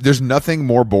nothing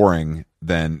more boring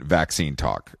than vaccine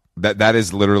talk. That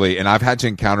is literally, and I've had to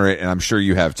encounter it, and I'm sure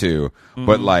you have too. Mm-hmm.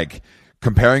 But like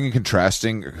comparing and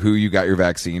contrasting who you got your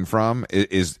vaccine from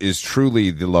is truly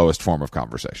the lowest form of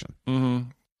conversation. Mm-hmm.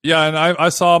 Yeah, and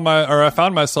I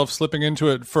found myself slipping into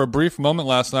it for a brief moment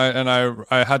last night, and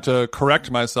I had to correct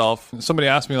myself. Somebody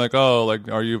asked me like, "Oh, like,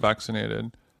 are you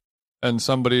vaccinated?" And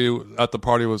somebody at the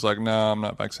party was like, "No, I'm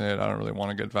not vaccinated. I don't really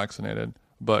want to get vaccinated.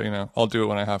 But, I'll do it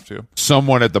when I have to."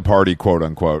 Someone at the party, quote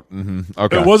unquote. Mm-hmm.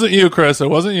 Okay. It wasn't you, Chris. It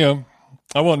wasn't you.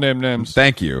 I won't name names.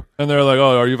 Thank you. And they're like,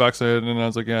 "Oh, are you vaccinated?" And I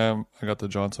was like, "Yeah, I got the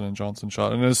Johnson & Johnson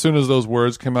shot." And as soon as those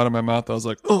words came out of my mouth, I was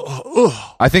like,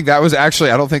 "Oh." I think that was actually,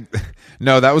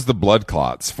 no, that was the blood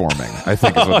clots forming, I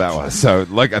think is what that was. So,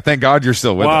 like, thank God you're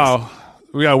still with us. Wow.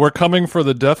 Yeah, we're coming for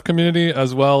the deaf community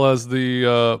as well as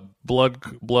the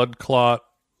blood clot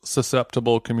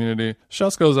susceptible community.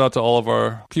 Shouts goes out to all of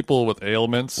our people with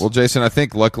ailments. Well, Jason, I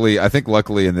think luckily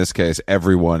in this case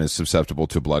everyone is susceptible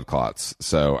to blood clots.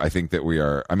 So I think that we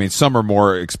are, I mean, some are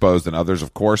more exposed than others,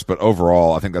 of course, but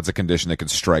overall I think that's a condition that can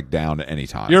strike down at any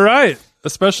time. You're right,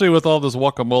 especially with all this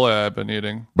guacamole I've been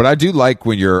eating. But I like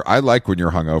when you're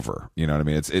hungover. You know what I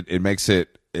mean? It makes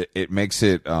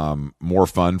it more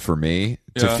fun for me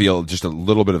to feel just a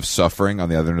little bit of suffering on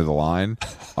the other end of the line,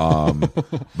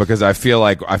 because I feel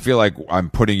like I'm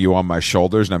putting you on my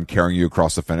shoulders and I'm carrying you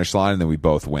across the finish line, and then we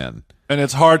both win. And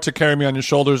it's hard to carry me on your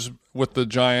shoulders with the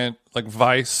giant like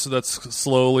vice that's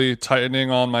slowly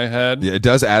tightening on my head. Yeah, it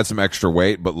does add some extra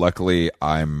weight, but luckily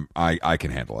I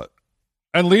can handle it.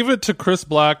 And leave it to Chris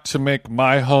Black to make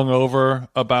my hangover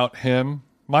about him.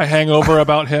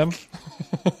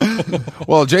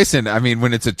 Well, Jason, I mean,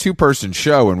 when it's a 2-person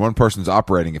show and one person's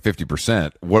operating at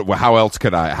 50%, how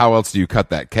else do you cut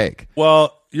that cake?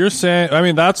 Well, you're saying, I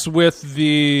mean, that's with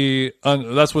the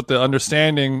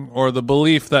understanding or the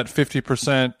belief that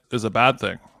 50% is a bad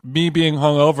thing. Me being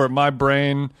hungover, my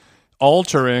brain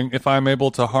altering, if I'm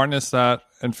able to harness that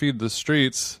and feed the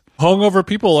streets. Hungover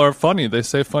people are funny. They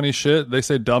say funny shit. They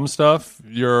say dumb stuff.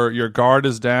 Your guard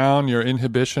is down. Your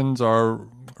inhibitions are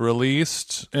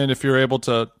released. And if you're able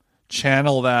to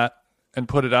channel that and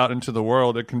put it out into the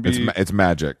world, it can be it's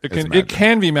magic. It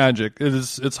can be magic.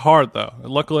 It's hard though.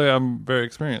 Luckily, I'm very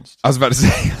experienced. I was about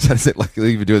to say,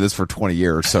 luckily you've been doing this for 20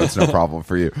 years, so it's no problem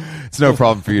for you. It's no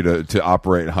problem for you to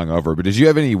operate hungover. But did you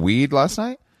have any weed last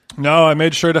night? No, I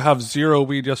made sure to have zero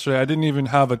weed yesterday. I didn't even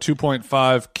have a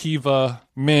 2.5 Kiva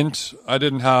mint. I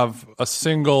didn't have a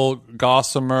single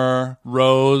Gossamer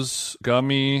Rose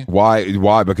gummy.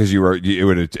 Why? Because you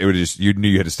knew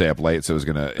you had to stay up late, so it was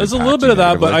gonna. There's a little bit of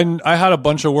that, but I had a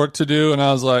bunch of work to do, and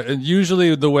I was like, and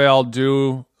usually the way I'll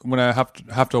do when I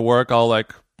have to work, I'll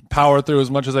like power through as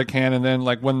much as I can, and then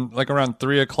like around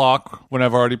 3:00 when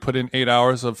I've already put in 8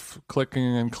 hours of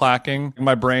clicking and clacking,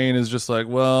 my brain is just like,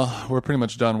 well, we're pretty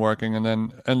much done working, and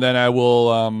then I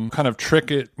will kind of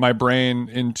trick my brain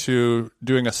into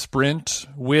doing a sprint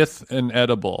with an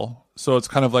edible. So it's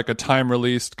kind of like a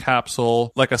time-released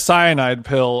capsule, like a cyanide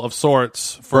pill of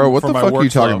sorts. Bro, what the my fuck are you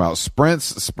workflow. talking about?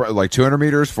 Sprints, like 200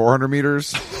 meters, 400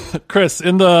 meters? Chris,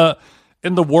 in the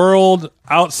world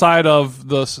outside of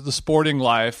the sporting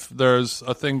life, there's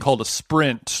a thing called a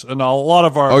sprint, and a lot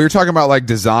of our you're talking about like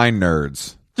design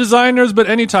nerds, designers, but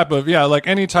any type of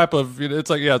it's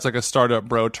like a startup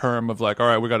bro term of like, all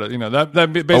right, we gotta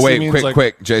that basically means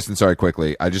quick, Jason. Sorry,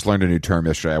 quickly. I just learned a new term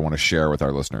yesterday. I want to share with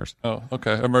our listeners. Oh,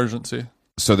 okay, emergency.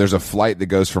 So there's a flight that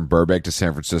goes from Burbank to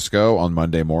San Francisco on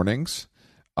Monday mornings.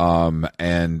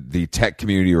 And the tech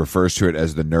community refers to it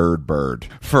as the nerd bird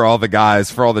for all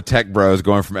the tech bros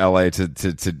going from LA to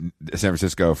San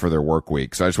Francisco for their work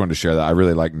week. So I just wanted to share that. I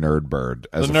really like nerd bird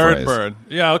as the a nerd phrase. bird.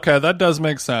 Yeah, okay, that does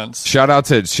make sense. Shout out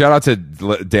to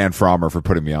Dan Frommer for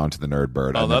putting me on to the nerd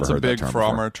bird. Oh, that's a big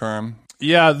Frommer term.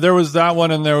 Yeah, there was that one,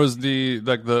 and there was the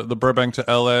Burbank to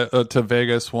LA to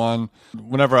Vegas one.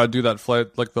 Whenever I do that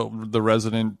flight, like the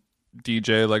resident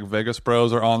DJ, like Vegas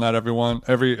bros are on that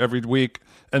every week,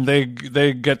 and they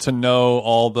get to know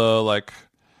all the like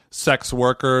sex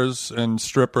workers and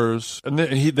strippers, and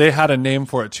they had a name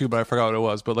for it too, but I forgot what it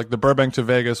was. But like the Burbank to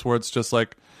Vegas, where it's just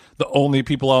like the only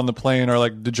people on the plane are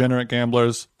like degenerate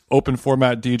gamblers, open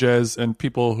format DJs, and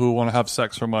people who want to have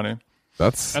sex for money.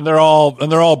 And they're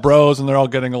all bros, and they're all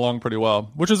getting along pretty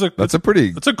well, which is a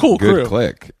cool good crew.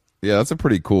 click. Yeah, that's a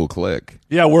pretty cool click.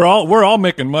 Yeah, we're all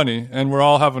making money, and we're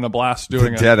all having a blast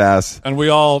doing it. Dead ass. And we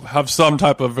all have some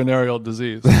type of venereal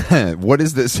disease. What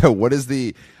is this? So what is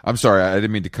the? I'm sorry, I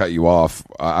didn't mean to cut you off.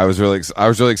 I was really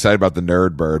excited about the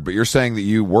nerd bird, but you're saying that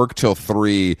you work till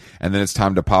 3, and then it's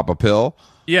time to pop a pill.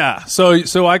 Yeah,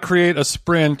 so I create a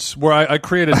sprint where I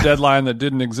create a deadline that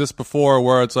didn't exist before,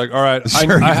 where it's like, all right,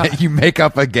 you make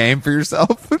up a game for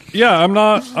yourself. Yeah,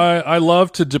 I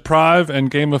love to deprive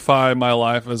and gamify my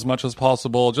life as much as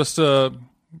possible, just to,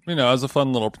 as a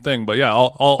fun little thing. But yeah,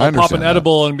 I'll pop an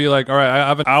edible and be like, all right, I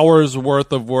have an hour's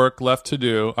worth of work left to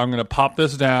do. I'm going to pop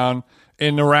this down.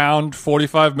 In around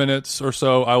 45 minutes or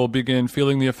so, I will begin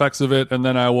feeling the effects of it, and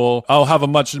then I'll have a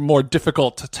much more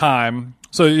difficult time.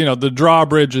 So, the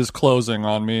drawbridge is closing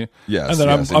on me. Yes. And then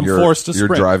I'm forced to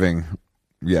sprint.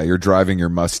 You're driving your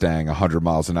Mustang 100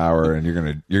 miles an hour, and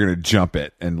you're gonna jump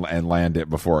it and land it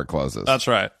before it closes. That's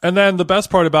right. And then the best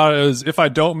part about it is, if I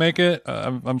don't make it,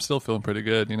 I'm still feeling pretty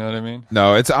good. You know what I mean?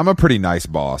 No, I'm a pretty nice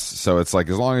boss. So it's like,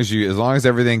 as long as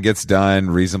everything gets done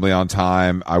reasonably on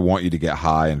time, I want you to get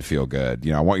high and feel good.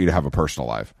 I want you to have a personal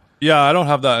life. Yeah, I don't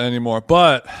have that anymore,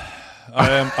 but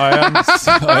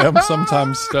I am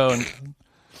sometimes stoned.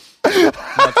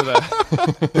 Not today.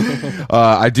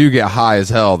 I do get high as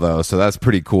hell though, so that's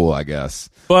pretty cool, I guess.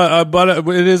 But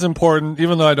it is important,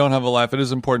 even though I don't have a life, it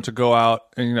is important to go out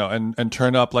and and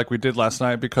turn up like we did last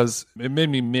night, because it made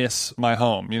me miss my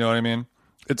home. You know what I mean?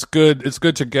 It's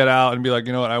good to get out and be like,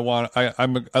 you know what,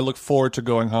 I look forward to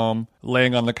going home,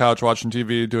 laying on the couch watching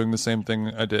TV, doing the same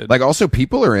thing I did. Like, also,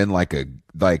 people are in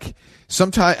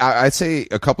sometime, I'd say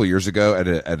a couple of years ago at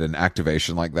an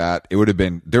activation like that, there would have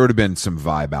been some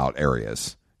vibe out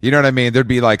areas. You know what I mean? There'd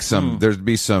be there'd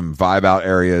be some vibe out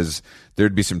areas.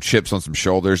 There'd be some chips on some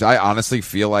shoulders. I honestly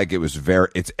feel like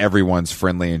it's everyone's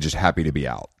friendly and just happy to be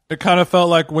out. It kind of felt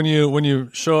like when you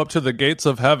show up to the gates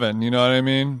of heaven, you know what I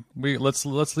mean? Let's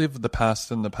leave the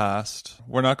past in the past.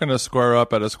 We're not going to square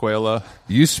up at Escuela.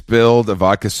 You spilled a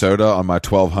vodka soda on my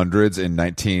 1200s in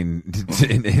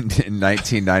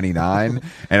 1999,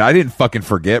 and I didn't fucking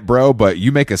forget, bro. But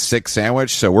you make a sick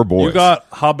sandwich, so we're boys. You got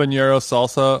habanero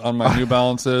salsa on my New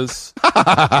Balances.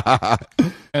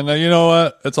 And then, you know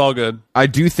what? It's all good. I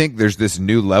do think there's this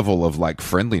new level of like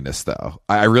friendliness, though.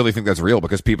 I really think that's real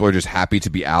because people are just happy to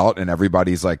be out, and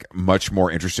everybody's like much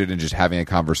more interested in just having a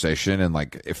conversation and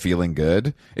like feeling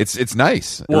good. It's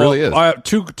nice. It really is. I have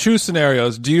two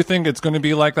scenarios. Do you think it's going to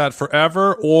be like that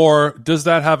forever, or does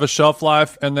that have a shelf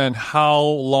life? And then how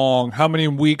long? How many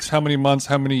weeks? How many months?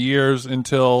 How many years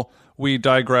until we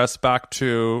digress back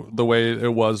to the way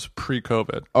it was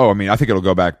pre-COVID? Oh, I mean, I think it'll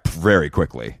go back very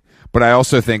quickly. But I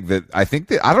also think that I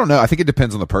don't know. I think it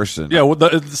depends on the person. Yeah.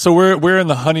 Well, so we're in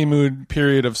the honeymoon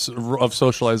period of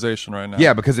socialization right now.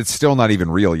 Yeah, because it's still not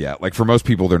even real yet. Like for most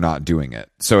people, they're not doing it.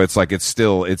 So it's like it's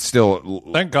still.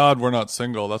 Thank God we're not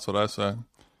single. That's what I say.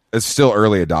 It's still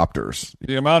early adopters.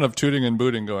 The amount of tooting and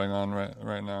booting going on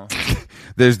right now.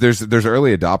 there's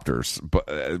early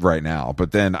adopters, right now.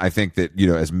 But then I think that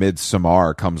as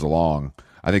Midsummer comes along,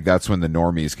 I think that's when the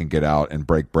normies can get out and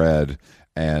break bread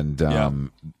and.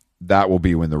 That will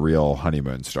be when the real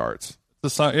honeymoon starts.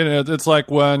 It's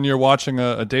like when you're watching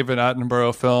a David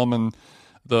Attenborough film and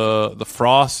the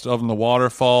frost of the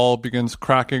waterfall begins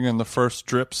cracking and the first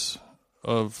drips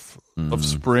of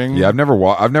spring. Yeah, I've never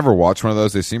watched one of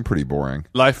those. They seem pretty boring.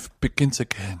 Life begins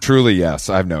again. Truly, yes.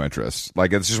 I have no interest.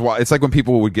 Like it's like when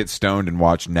people would get stoned and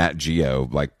watch Nat Geo,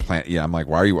 like plant. Yeah, I'm like,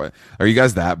 why are you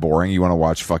guys that boring? You want to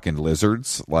watch fucking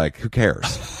lizards? Like, who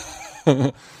cares?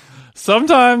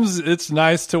 Sometimes it's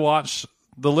nice to watch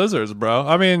the lizards, bro.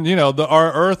 I mean,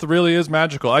 our Earth really is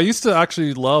magical. I used to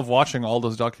actually love watching all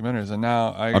those documentaries, and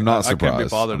now I'm not surprised. I can't be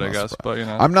bothered, I guess. But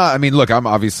I'm not. I mean, look, I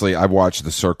watched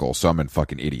The Circle, so I'm a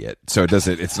fucking idiot. So it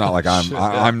doesn't. It's not like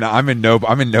I'm in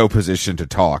no position to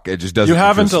talk. It just doesn't. You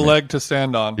haven't a me. leg to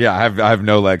stand on. Yeah, I have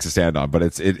no legs to stand on, but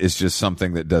it's just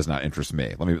something that does not interest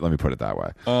me. Let me put it that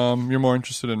way. You're more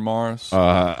interested in Mars.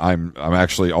 I'm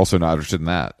actually also not interested in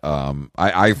that.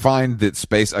 I find that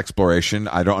space exploration.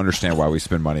 I don't understand why we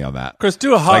spend money on that. Chris,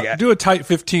 do a tight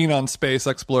 15 on space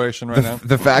exploration right now.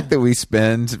 The fact that we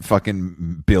spend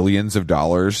fucking billions of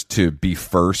dollars to be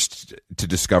first to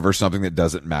discover something that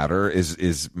doesn't matter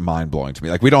is mind blowing to me.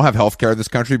 Like we don't have healthcare in this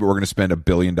country, but we're going to spend $1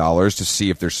 billion to see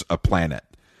if there's a planet.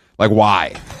 Like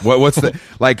why? What's the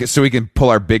like? So we can pull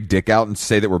our big dick out and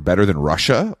say that we're better than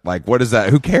Russia? Like what is that?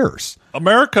 Who cares?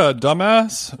 America,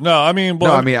 dumbass. No, I mean,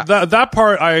 that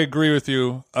part I agree with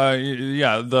you.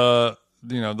 Yeah,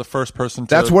 the first person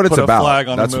to that's what it's put about. A flag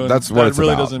on that's the moon. That's what it's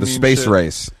really about. Doesn't the mean space shit.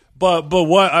 Race.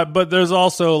 But there's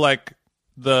also like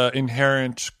the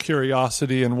inherent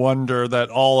curiosity and wonder that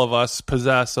all of us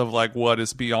possess of like what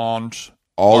is beyond.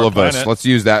 All of planet. us. Let's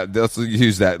use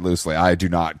that loosely. I do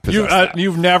not possess that.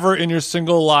 You've never in your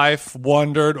single life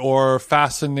wondered or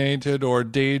fascinated or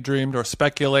daydreamed or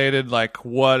speculated like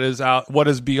what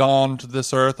is beyond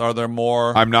this earth? Are there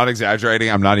more? I'm not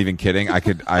exaggerating. I'm not even kidding.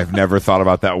 I've never thought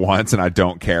about that once, and I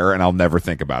don't care, and I'll never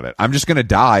think about it. I'm just going to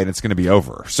die, and it's going to be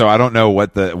over. So I don't know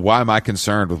why am I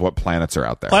concerned with what planets are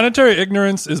out there? Planetary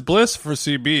ignorance is bliss for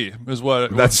CB is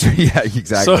what. That's yeah,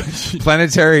 exactly. So,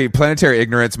 planetary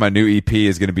ignorance. My new EP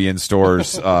is going to be in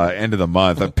stores end of the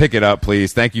month. Pick it up,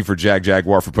 please. Thank you for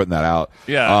Jaguar for putting that out.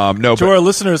 Yeah. Our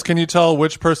listeners, can you tell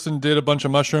which person did a bunch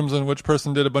of mushrooms and which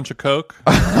person did a bunch of coke?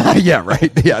 Yeah,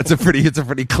 right. Yeah, it's a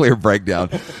pretty clear breakdown.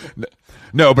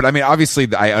 No, but I mean, obviously,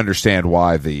 I understand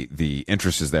why the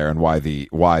interest is there and why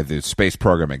the space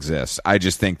program exists. I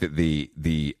just think that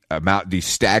the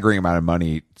staggering amount of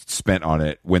money spent on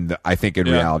it, I think in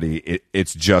reality,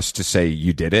 it's just to say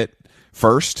you did it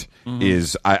first.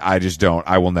 Is I just don't.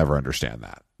 I will never understand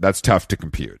that. That's tough to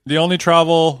compute. The only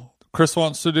travel Chris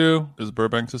wants to do is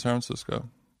Burbank to San Francisco.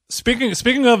 Speaking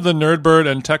of the Nerdbird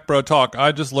and Tech Bro talk,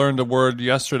 I just learned a word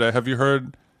yesterday. Have you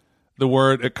heard the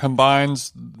word? It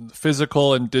combines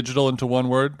physical and digital into one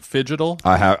word. Phygital.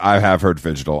 I have heard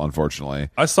phygital.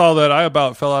 Unfortunately, I saw that. I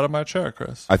about fell out of my chair,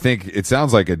 Chris. I think it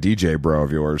sounds like a DJ bro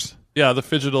of yours. Yeah, the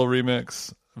Phygital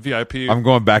remix. VIP. I'm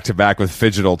going back to back with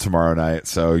Phygital tomorrow night,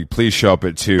 so please show up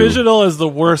at 2. Phygital is the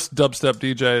worst dubstep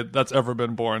DJ that's ever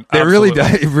been born. It really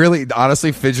does. It really,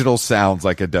 honestly, Phygital sounds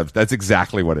like a dub. That's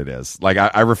exactly what it is. Like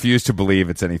I refuse to believe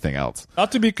it's anything else.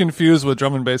 Not to be confused with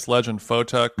drum and bass legend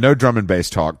Photek. No drum and bass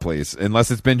talk, please. Unless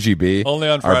it's Ben GB, only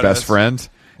on Fridays. Our best friend.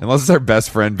 Unless it's our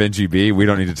best friend Ben GB, we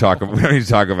don't need to talk. We don't need to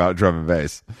talk about drum and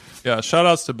bass. Yeah, shout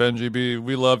outs to Ben GB.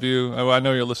 We love you. I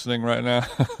know you're listening right now.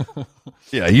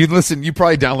 Yeah, you listen. You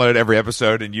probably downloaded every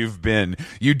episode, and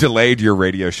you delayed your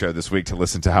radio show this week to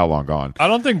listen to How Long Gone. I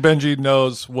don't think Benji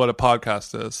knows what a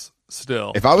podcast is.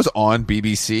 Still, if I was on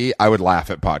BBC, I would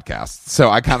laugh at podcasts. So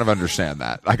I kind of understand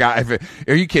that. Like,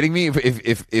 are you kidding me?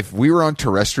 If we were on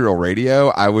terrestrial radio,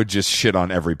 I would just shit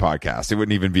on every podcast. It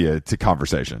wouldn't even be a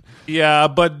conversation. Yeah,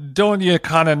 but don't you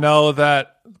kind of know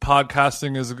that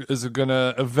podcasting is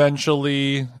gonna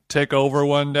eventually take over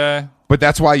one day. But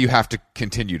that's why you have to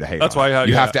continue to hate. That's on why it.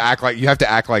 You have to act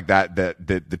like that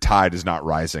the tide is not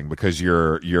rising because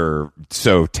you're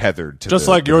so tethered to just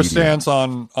the, like the your medium. stance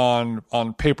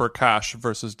on paper cash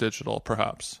versus digital,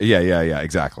 perhaps. Yeah,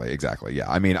 exactly. Yeah,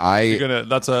 I mean,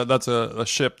 That's a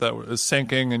ship that is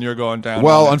sinking and you're going down.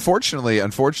 well, unfortunately,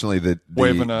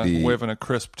 waving a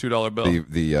crisp $2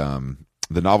 bill.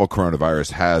 The novel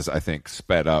coronavirus has, I think,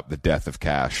 sped up the death of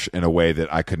cash in a way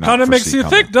that I could not. Kind of makes foresee you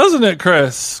coming. think, doesn't it,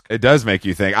 Chris? It does make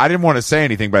you think. I didn't want to say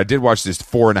anything, but I did watch this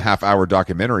 4.5-hour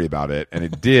documentary about it, and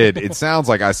it sounds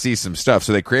like I see some stuff.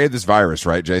 So they created this virus,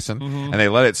 right, Jason? Mm-hmm. And they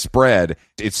let it spread.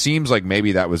 It seems like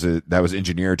maybe that was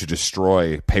engineered to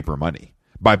destroy paper money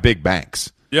by big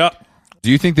banks. Yeah. Do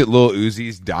you think that Lil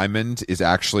Uzi's diamond is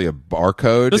actually a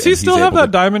barcode? Does he and still he's have able that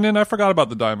to- diamond in? I forgot about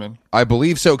the diamond. I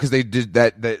believe so because they did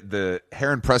that. The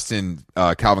Heron Preston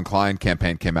Calvin Klein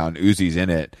campaign came out and Uzi's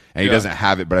in it, and he doesn't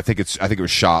have it. But I think it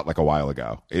was shot like a while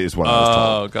ago. Is what I was told.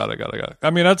 Oh, got it. I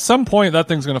mean, at some point that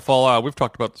thing's gonna fall out. We've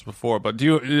talked about this before, but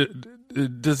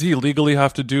does he legally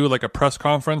have to do like a press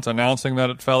conference announcing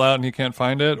that it fell out and he can't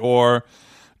find it, or?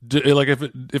 If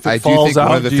it I do falls think one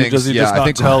out, of the does he things- just I not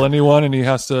think- tell anyone and he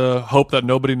has to hope that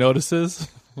nobody notices?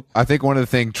 I think one of the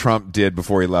things Trump did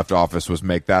before he left office was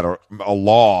make that a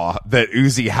law that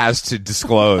Uzi has to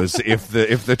disclose if the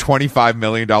 $25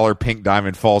 million pink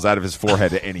diamond falls out of his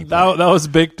forehead at any point. That was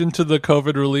baked into the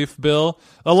COVID relief bill.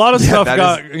 A lot of stuff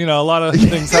a lot of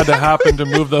things had to happen to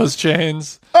move those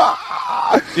chains.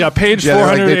 Yeah, page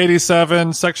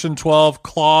 487, section 12,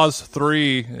 clause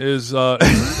 3 is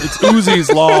it's Uzi's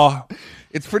law.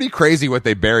 It's pretty crazy what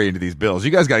they bury into these bills.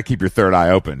 You guys got to keep your third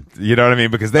eye open. You know what I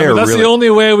mean? Because That's really the only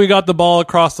way we got the ball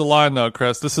across the line, though,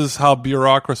 Chris. This is how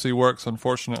bureaucracy works,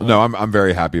 unfortunately. No, I'm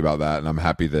very happy about that, and I'm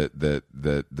happy that the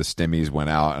stimmies went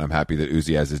out, and I'm happy that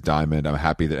Uzi has his diamond. I'm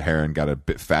happy that Heron got a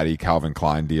bit fatty Calvin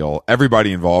Klein deal.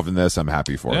 Everybody involved in this, I'm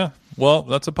happy for. Yeah. Well,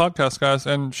 that's a podcast, guys,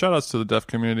 and shout outs to the deaf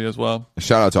community as well.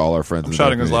 Shout out to all our friends. I'm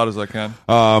shouting as loud as I can.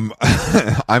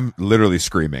 I'm literally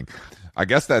screaming. I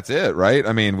guess that's it, right?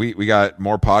 I mean, we got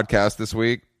more podcasts this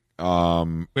week. We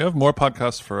have more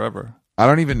podcasts forever. I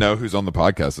don't even know who's on the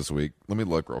podcast this week. Let me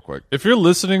look real quick. If you're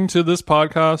listening to this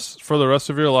podcast for the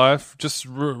rest of your life, just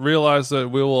realize that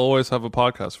we will always have a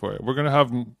podcast for you. We're gonna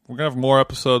have more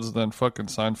episodes than fucking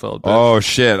Seinfeld. Bitch. Oh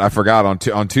shit! I forgot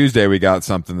on Tuesday we got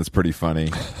something that's pretty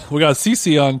funny. We got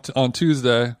Cece on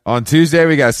Tuesday. On Tuesday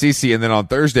we got Cece, and then on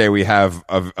Thursday we have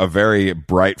a very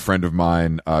bright friend of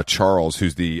mine, Charles,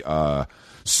 who's the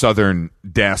southern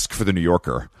desk for the New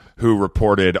Yorker, who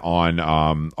reported on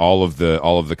all of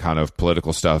the kind of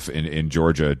political stuff in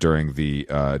Georgia during the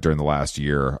last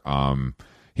year.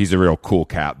 He's a real cool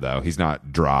cat, though. He's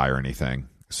not dry or anything.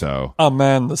 So, oh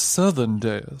man, the southern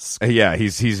desk. Yeah,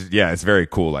 he's it's very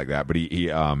cool like that. But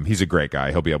he's a great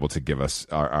guy. He'll be able to give us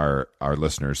our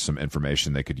listeners some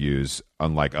information they could use,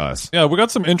 unlike us. Yeah, we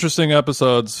got some interesting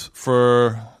episodes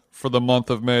for the month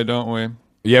of May, don't we?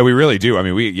 Yeah, we really do. I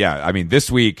mean,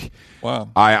 this week, wow.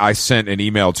 I sent an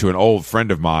email to an old friend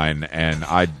of mine, and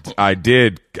I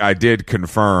did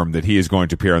confirm that he is going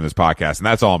to appear on this podcast, and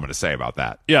that's all I'm going to say about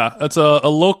that. Yeah, that's a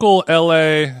local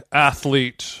LA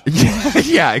athlete.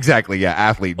 Yeah, exactly. Yeah,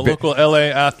 athlete. A local LA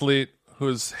athlete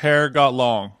whose hair got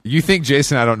long. You think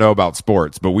Jason and I don't know about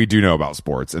sports, but we do know about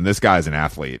sports, and this guy's an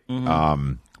athlete.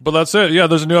 Mm-hmm. But that's it. Yeah,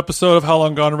 there's a new episode of How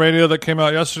Long Gone Radio that came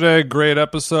out yesterday. Great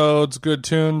episodes, good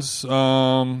tunes.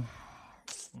 That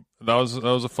was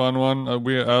a fun one. That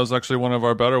was actually one of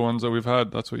our better ones that we've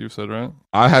had. That's what you said, right?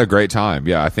 I had a great time.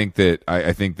 Yeah, I think that,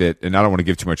 and I don't want to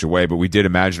give too much away, but we did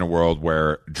imagine a world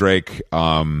where Drake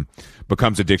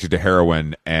becomes addicted to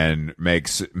heroin and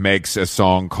makes a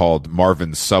song called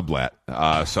Marvin's Sublet.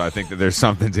 So I think that there's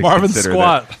something to Marvin's consider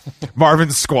Squat. there.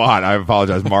 Marvin's Squat. I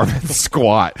apologize. Marvin's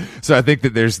Squat. So I think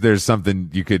that there's something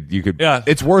you could. Yeah.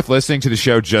 It's worth listening to the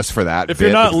show just for that. If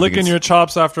you're not licking your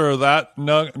chops after that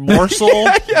morsel,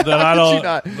 then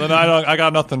I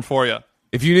got nothing for you.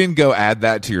 If you didn't go add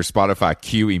that to your Spotify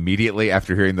queue immediately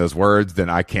after hearing those words, then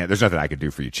I can't. There's nothing I can do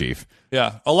for you, Chief.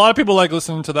 Yeah, a lot of people like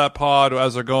listening to that pod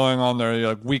as they're going on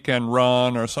their weekend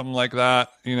run or something like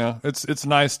that. You know, it's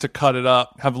nice to cut it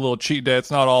up, have a little cheat day.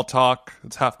 It's not all talk;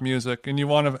 it's half music, and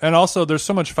and also there's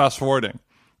so much fast forwarding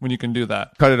when you can do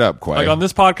that. Cut it up, Quay. Like on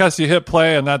this podcast, you hit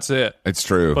play and that's it. It's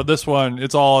true. But this one,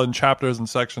 it's all in chapters and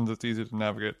sections. It's easy to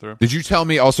navigate through. Did you tell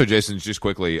me also, Jason, just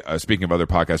quickly, speaking of other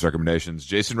podcast recommendations,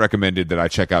 Jason recommended that I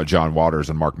check out John Waters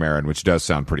and Mark Maron, which does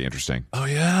sound pretty interesting. Oh,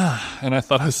 yeah. And I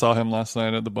thought I saw him last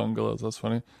night at the Bungalows. That's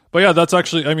funny. But yeah, that's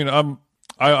actually, I mean,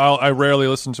 I rarely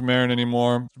listen to Maron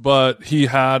anymore, but he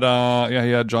had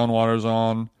John Waters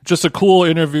on. Just a cool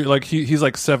interview. Like he's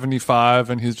like 75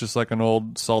 and he's just like an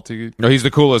old salty. No, he's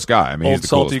the coolest guy. I mean, old he's the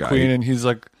salty coolest queen, guy. and he's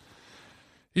like,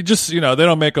 he just, they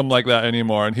don't make him like that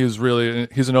anymore. And he's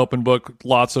an open book.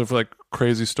 Lots of like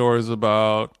crazy stories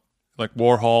about like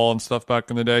Warhol and stuff back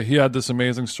in the day. He had this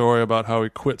amazing story about how he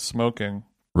quit smoking.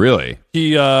 Really?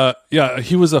 He was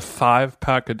a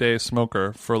 5-pack a day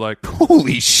smoker for like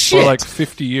Holy shit. for like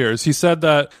 50 years. He said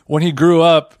that when he grew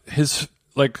up, it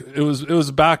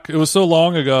was so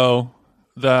long ago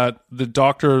that the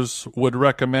doctors would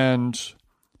recommend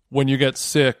when you get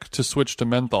sick to switch to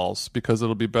menthols because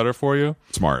it'll be better for you.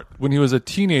 Smart. When he was a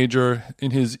teenager,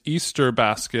 in his Easter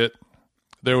basket,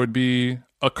 there would be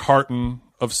a carton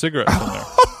of cigarettes in there.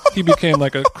 He became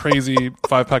like a crazy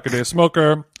 5-pack a day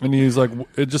smoker, and he's like,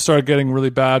 it just started getting really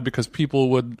bad because people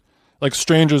would, like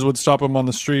strangers would stop him on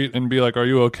the street and be like, "Are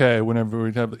you okay?" Whenever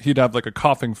he'd have like a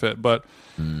coughing fit. But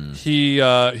he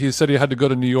said he had to go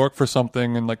to New York for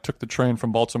something and like took the train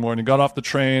from Baltimore, and he got off the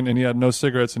train and he had no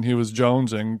cigarettes and he was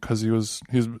jonesing because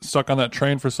he's stuck on that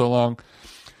train for so long.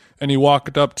 And he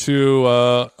walked up to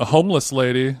a homeless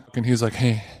lady and he's like,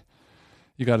 "Hey,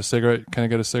 you got a cigarette? Can I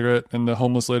get a cigarette?" And the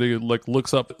homeless lady like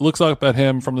looks up at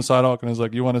him from the sidewalk and is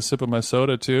like, "You want a sip of my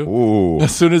soda too?" Ooh.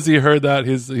 As soon as he heard that,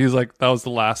 he's like, "That was the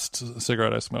last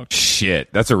cigarette I smoked."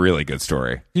 Shit. That's a really good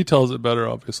story. He tells it better,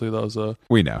 obviously.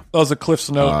 We know. That was a Cliff's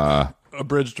Note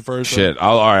abridged version. Shit.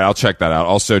 All right, I'll check that out.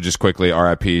 Also, just quickly,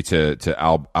 RIP to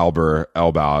Albert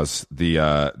Elbaz,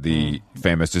 the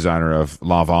famous designer of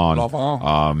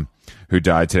Lanvin. Who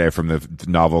died today from the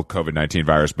novel COVID-19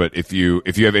 virus. But if you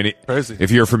have any, Crazy. if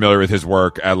you're familiar with his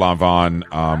work at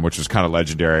Lanvin, which was kind of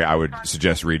legendary, I would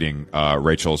suggest reading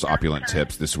Rachel's Opulent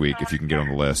Tips this week if you can get on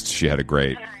the list. She had a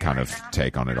great kind of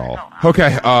take on it all.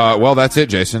 Okay, well, that's it,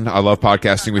 Jason. I love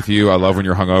podcasting with you. I love when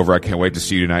you're hungover. I can't wait to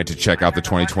see you tonight to check out the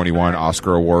 2021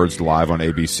 Oscar Awards live on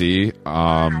ABC.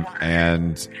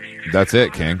 And that's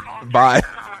it, King. Bye.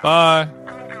 Bye.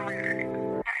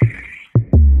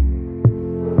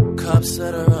 Cups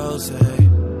of the rose,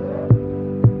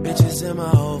 bitches in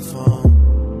my old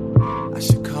phone. I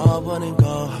should call one and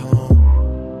go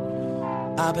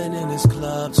home. I've been in this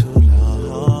club too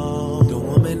long. The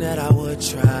woman that I would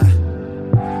try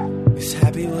is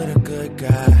happy with a good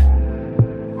guy,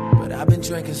 but I've been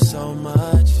drinking so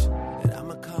much